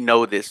 that we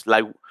know this.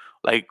 Like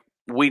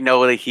we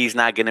know that he's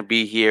not going to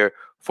be here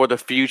for the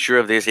future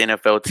of this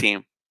NFL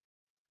team.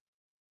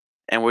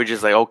 And we're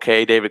just like,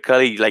 okay, David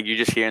Culley, like you're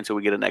just here until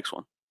we get the next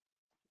one.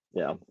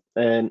 Yeah.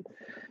 And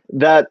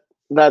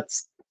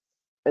that's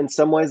in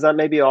some ways that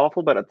may be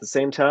awful, but at the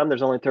same time,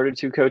 there's only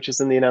 32 coaches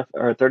in the NFL,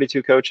 or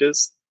 32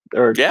 coaches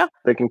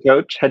that can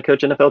head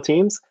coach NFL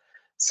teams.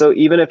 So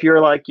even if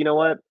you're like, you know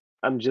what,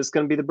 I'm just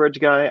going to be the bridge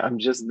guy, I'm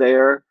just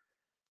there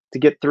to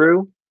get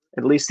through,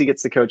 at least he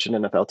gets to coach an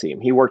NFL team.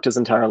 He worked his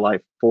entire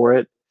life for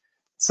it.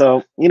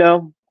 So,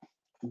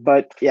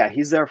 but yeah,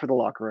 he's there for the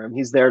locker room.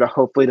 He's there to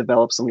hopefully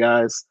develop some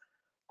guys.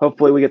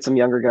 Hopefully we get some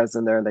younger guys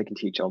in there and they can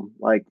teach them.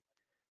 Like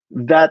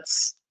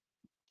that's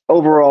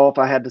overall, if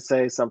I had to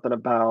say something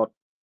about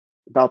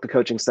the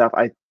coaching staff,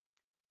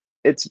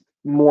 it's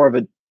more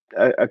of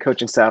a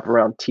coaching staff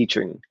around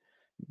teaching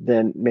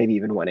than maybe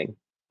even winning.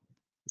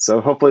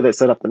 So hopefully they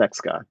set up the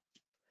next guy.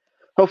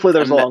 Hopefully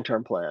there's a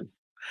long-term plan.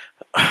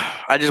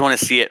 I just want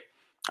to see it.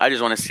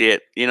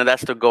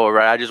 That's the goal,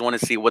 right? I just want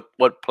to see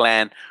what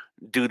plan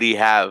do they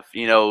have.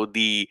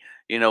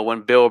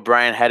 When Bill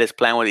O'Brien had his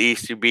plan with the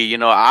East to be,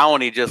 I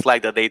only just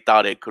like that they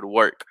thought it could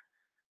work.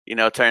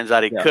 Turns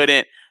out it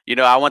couldn't.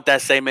 I want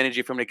that same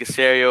energy from the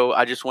Caserio.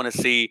 I just want to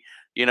see,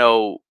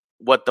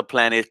 what the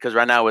plan is, because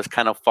right now it's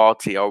kind of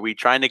faulty. Are we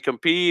trying to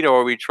compete,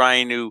 or are we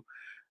trying to,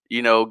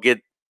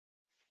 get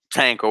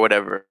tank or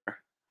whatever?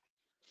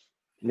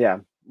 Yeah.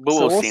 But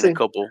we'll see in a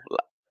couple.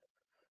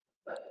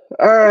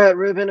 All right,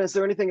 Ruben, is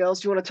there anything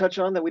else you want to touch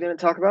on that we didn't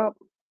talk about?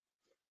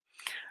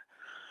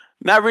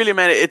 Not really,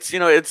 man. It's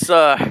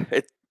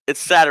it's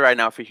sad right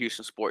now for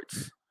Houston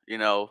sports.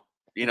 The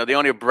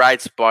only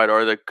bright spot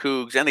are the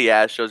Cougs and the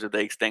Astros if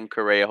they extend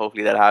Correa.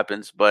 Hopefully that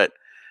happens. But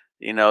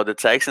the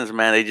Texans,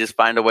 man, they just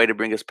find a way to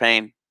bring us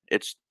pain.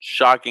 It's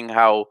shocking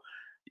how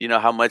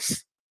how much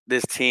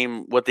this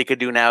team, what they could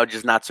do now,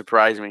 just not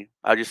surprise me.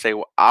 I'll just say,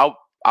 I'll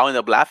end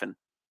up laughing.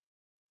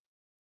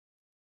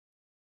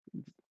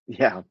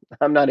 Yeah,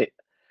 I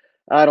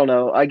don't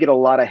know. I get a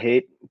lot of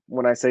hate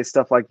when I say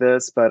stuff like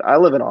this, but I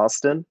live in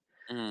Austin.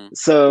 Mm-hmm.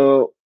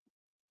 So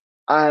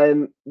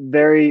I'm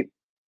very,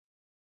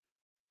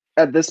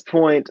 at this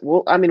point,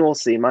 well, I mean, we'll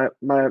see. My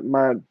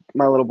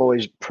little boy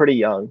is pretty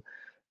young,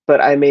 but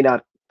I may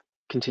not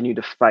continue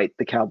to fight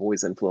the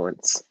Cowboys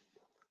influence.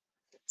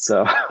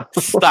 So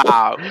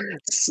stop.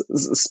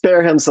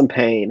 Spare him some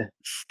pain.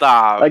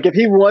 Stop. Like if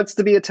he wants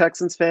to be a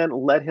Texans fan,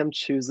 let him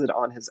choose it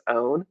on his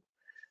own.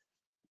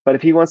 But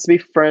if he wants to be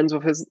friends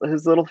with his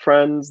little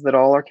friends that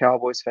all are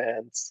Cowboys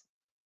fans,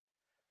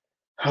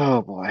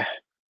 oh boy.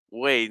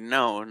 Wait,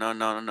 no.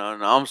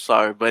 I'm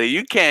sorry, buddy.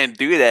 You can't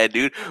do that,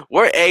 dude.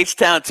 We're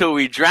H-Town till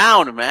we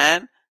drown,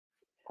 man.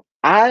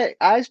 I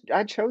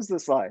chose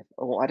this life.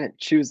 Oh, I didn't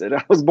choose it.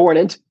 I was born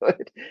into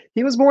it.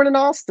 He was born in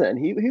Austin.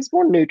 He's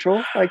born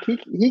neutral. Like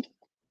he.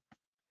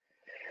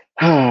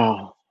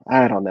 Oh,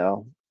 I don't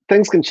know.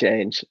 Things can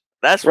change.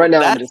 That's right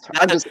now.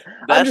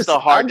 That's the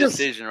hard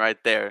decision right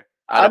there.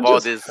 Out of all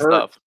this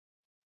stuff,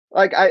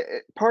 like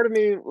part of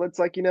me, it's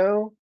like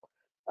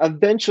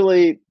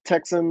eventually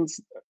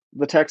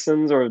the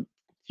Texans or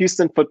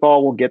Houston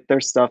football will get their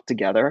stuff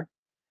together.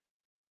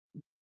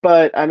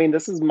 But I mean,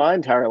 this is my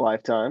entire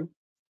lifetime,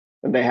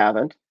 and they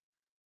haven't.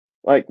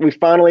 Like we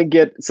finally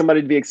get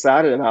somebody to be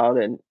excited about,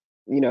 and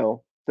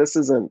this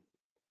isn't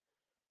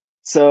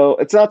So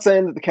it's not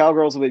saying that the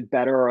Cowgirls would be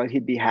better or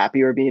he'd be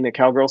happier being a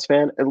Cowgirls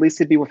fan. At least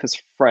he'd be with his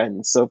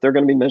friends. So if they're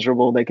going to be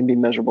miserable, they can be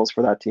miserables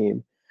for that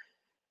team.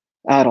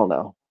 I don't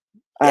know.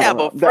 I Yeah, don't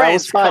know. but I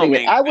was friends fighting come it.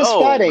 and I was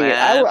go, fighting it.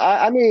 man.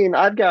 I mean,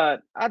 I've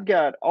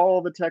got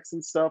all the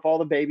Texan stuff, all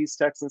the babies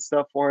Texan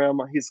stuff for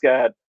him. He's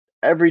got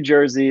every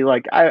jersey.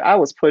 Like I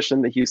was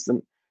pushing the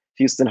Houston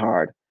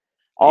hard.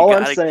 You All I'm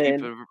gotta keep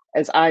saying it.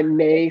 is I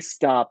may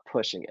stop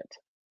pushing it.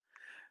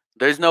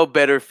 There's no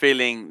better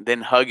feeling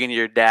than hugging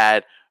your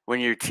dad when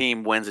your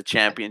team wins a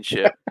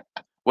championship.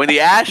 When the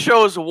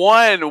Astros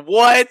won,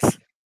 what?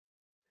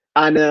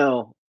 I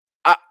know.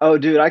 I, Oh,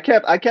 dude, I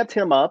kept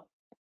him up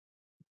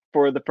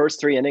for the first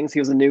 3 innings. He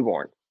was a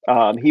newborn.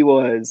 He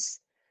was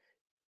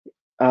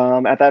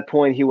at that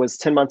point he was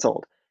 10 months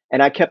old,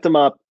 and I kept him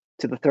up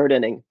to the third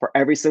inning for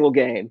every single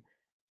game,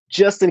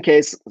 just in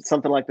case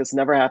something like this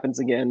never happens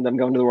again. Them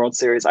going to the World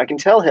Series, I can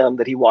tell him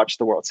that he watched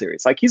the World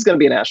Series. Like he's going to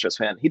be an Astros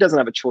fan. He doesn't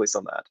have a choice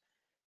on that.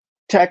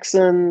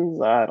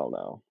 Texans, I don't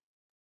know.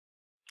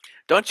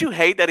 don't you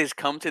hate that it's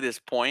come to this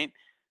point?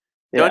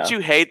 Don't Yeah,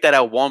 you hate that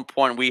at one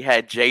point we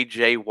had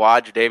J.J.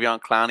 Watt,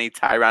 Davion Clowney,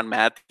 Tyron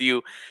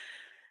Matthew,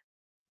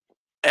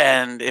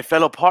 and it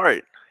fell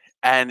apart?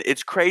 And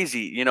it's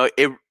crazy.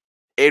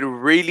 It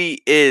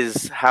really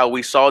is how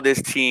we saw this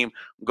team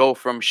go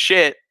from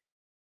shit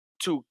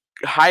to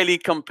highly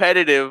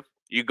competitive.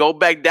 You go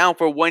back down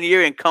for 1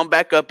 year and come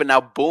back up, and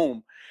now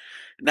boom,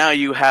 now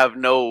you have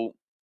no.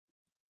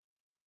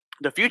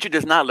 The future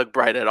does not look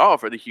bright at all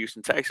for the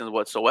Houston Texans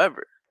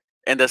whatsoever.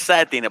 And the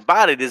sad thing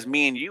about it is,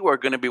 me and you are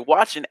going to be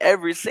watching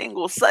every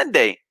single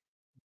Sunday.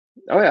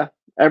 oh yeah,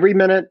 every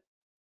minute,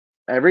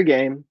 every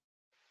game,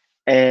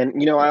 and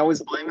I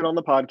always blame it on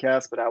the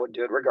podcast, but I would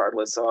do it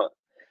regardless. So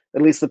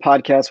at least the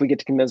podcast we get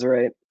to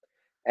commiserate,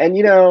 and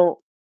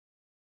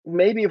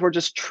maybe if we're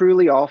just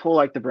truly awful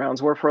like the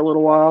Browns were for a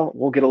little while,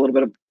 we'll get a little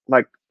bit of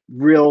like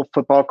real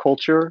football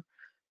culture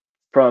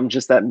from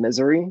just that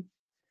misery.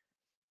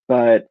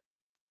 But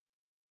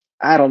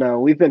I don't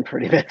know. We've been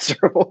pretty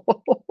miserable.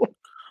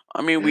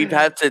 I mean, we've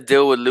had to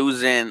deal with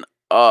losing,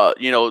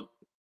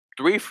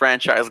 three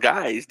franchise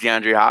guys: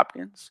 DeAndre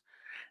Hopkins.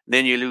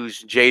 Then you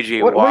lose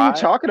J.J. What are you Watt.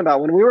 talking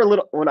about? When we were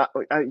little,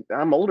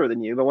 I'm older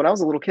than you, but when I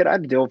was a little kid, I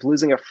had to deal with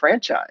losing a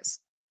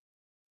franchise.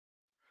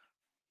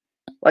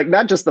 Like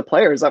not just the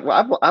players. I've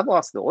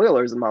lost the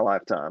Oilers in my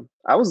lifetime.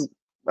 I was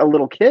a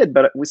little kid,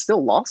 but we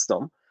still lost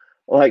them.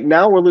 Like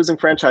now we're losing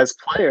franchise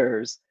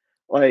players.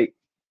 Like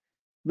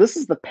this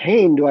is the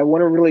pain. Do I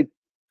want to really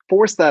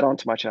force that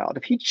onto my child?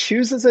 If he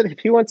chooses it, if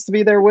he wants to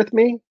be there with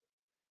me,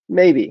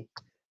 maybe.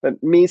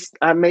 But me,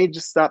 I may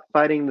just stop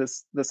fighting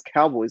this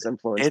Cowboys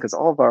influence It because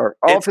all of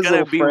it's his gonna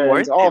little be friends,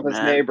 worth all it, of his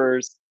man.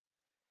 neighbors.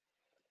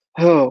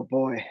 Oh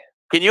boy!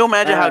 Can you All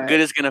imagine how right, good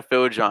it's gonna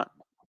feel, John?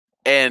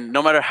 And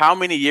no matter how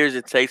many years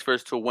it takes for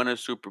us to win a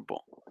Super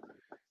Bowl,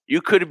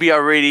 you could be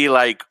already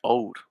like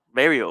old,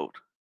 very old.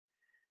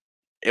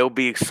 It'll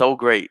be so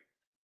great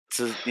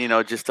to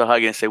just to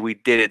hug and say we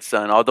did it,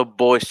 son. All the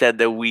bullshit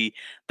that we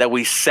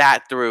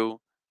sat through,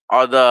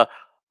 all the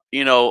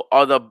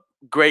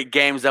great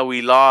games that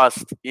we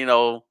lost.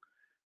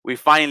 We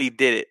finally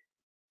did it.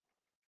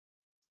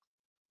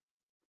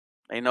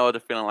 Ain't no other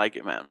feeling like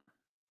it, man.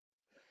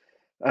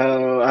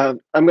 oh,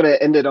 I'm gonna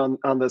end it on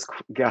this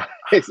guy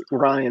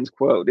Ryan's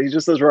quote. He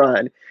just says,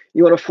 "Ryan,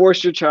 you want to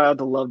force your child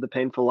to love the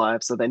painful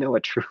life so they know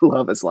what true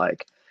love is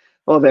like."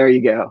 Well, there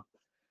you go.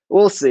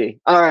 We'll see.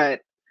 All right.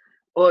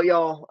 Well,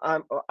 y'all,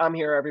 I'm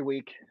here every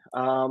week.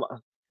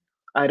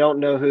 I don't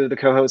know who the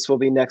co-host will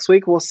be next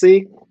week. We'll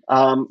see.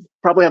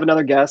 Probably have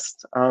another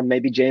guest.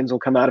 Maybe James will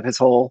come out of his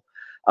hole.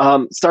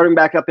 Starting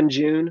back up in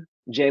June,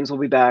 James will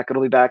be back.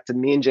 It'll be back to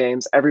me and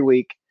James every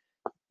week,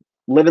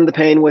 living the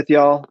pain with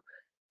y'all.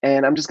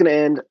 And I'm just going to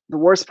end. The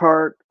worst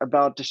part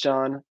about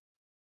Deshaun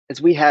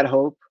is we had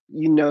hope.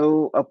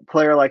 A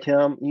player like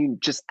him, you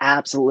just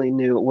absolutely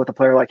knew with a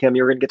player like him,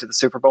 you were going to get to the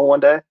Super Bowl one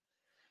day.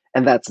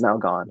 And that's now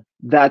gone.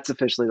 That's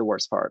officially the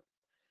worst part.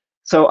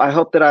 So I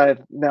hope that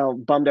I've now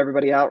bummed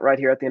everybody out right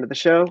here at the end of the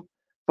show.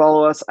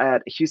 Follow us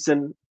at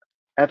Houston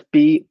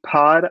FB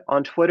Pod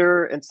on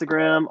Twitter,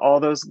 Instagram, all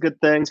those good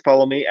things.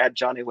 Follow me at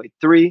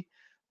JohnnyWade3.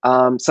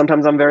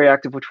 Sometimes I'm very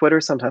active with Twitter.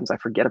 Sometimes I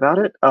forget about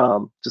it.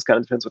 Just kind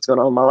of depends what's going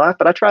on in my life.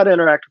 But I try to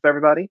interact with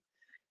everybody.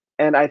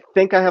 And I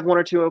think I have one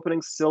or two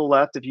openings still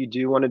left. If you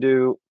do want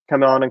to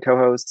come on and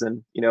co-host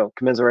and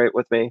commiserate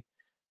with me,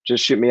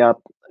 just shoot me a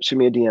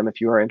DM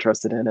if you are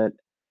interested in it.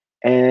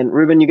 And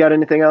Ruben, you got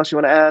anything else you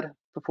want to add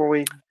before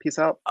we peace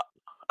out?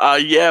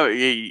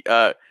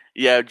 Yeah.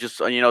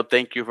 Just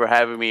thank you for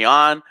having me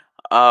on.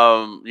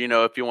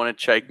 If you want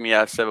to check me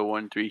out,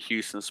 713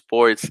 Houston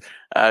Sports.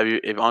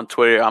 If on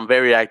Twitter, I'm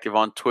very active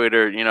on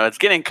Twitter. It's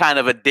getting kind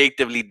of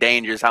addictively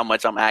dangerous how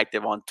much I'm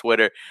active on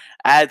Twitter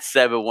at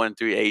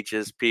 713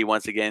 HSP.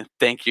 Once again,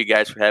 thank you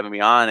guys for having me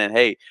on. And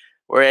hey,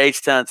 we're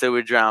H Town till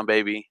we drown,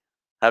 baby.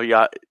 Have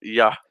y'all?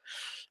 Yeah,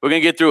 we're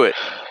gonna get through it.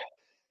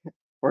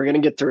 We're going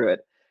to get through it.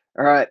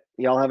 All right.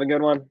 Y'all have a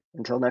good one.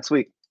 Until next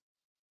week.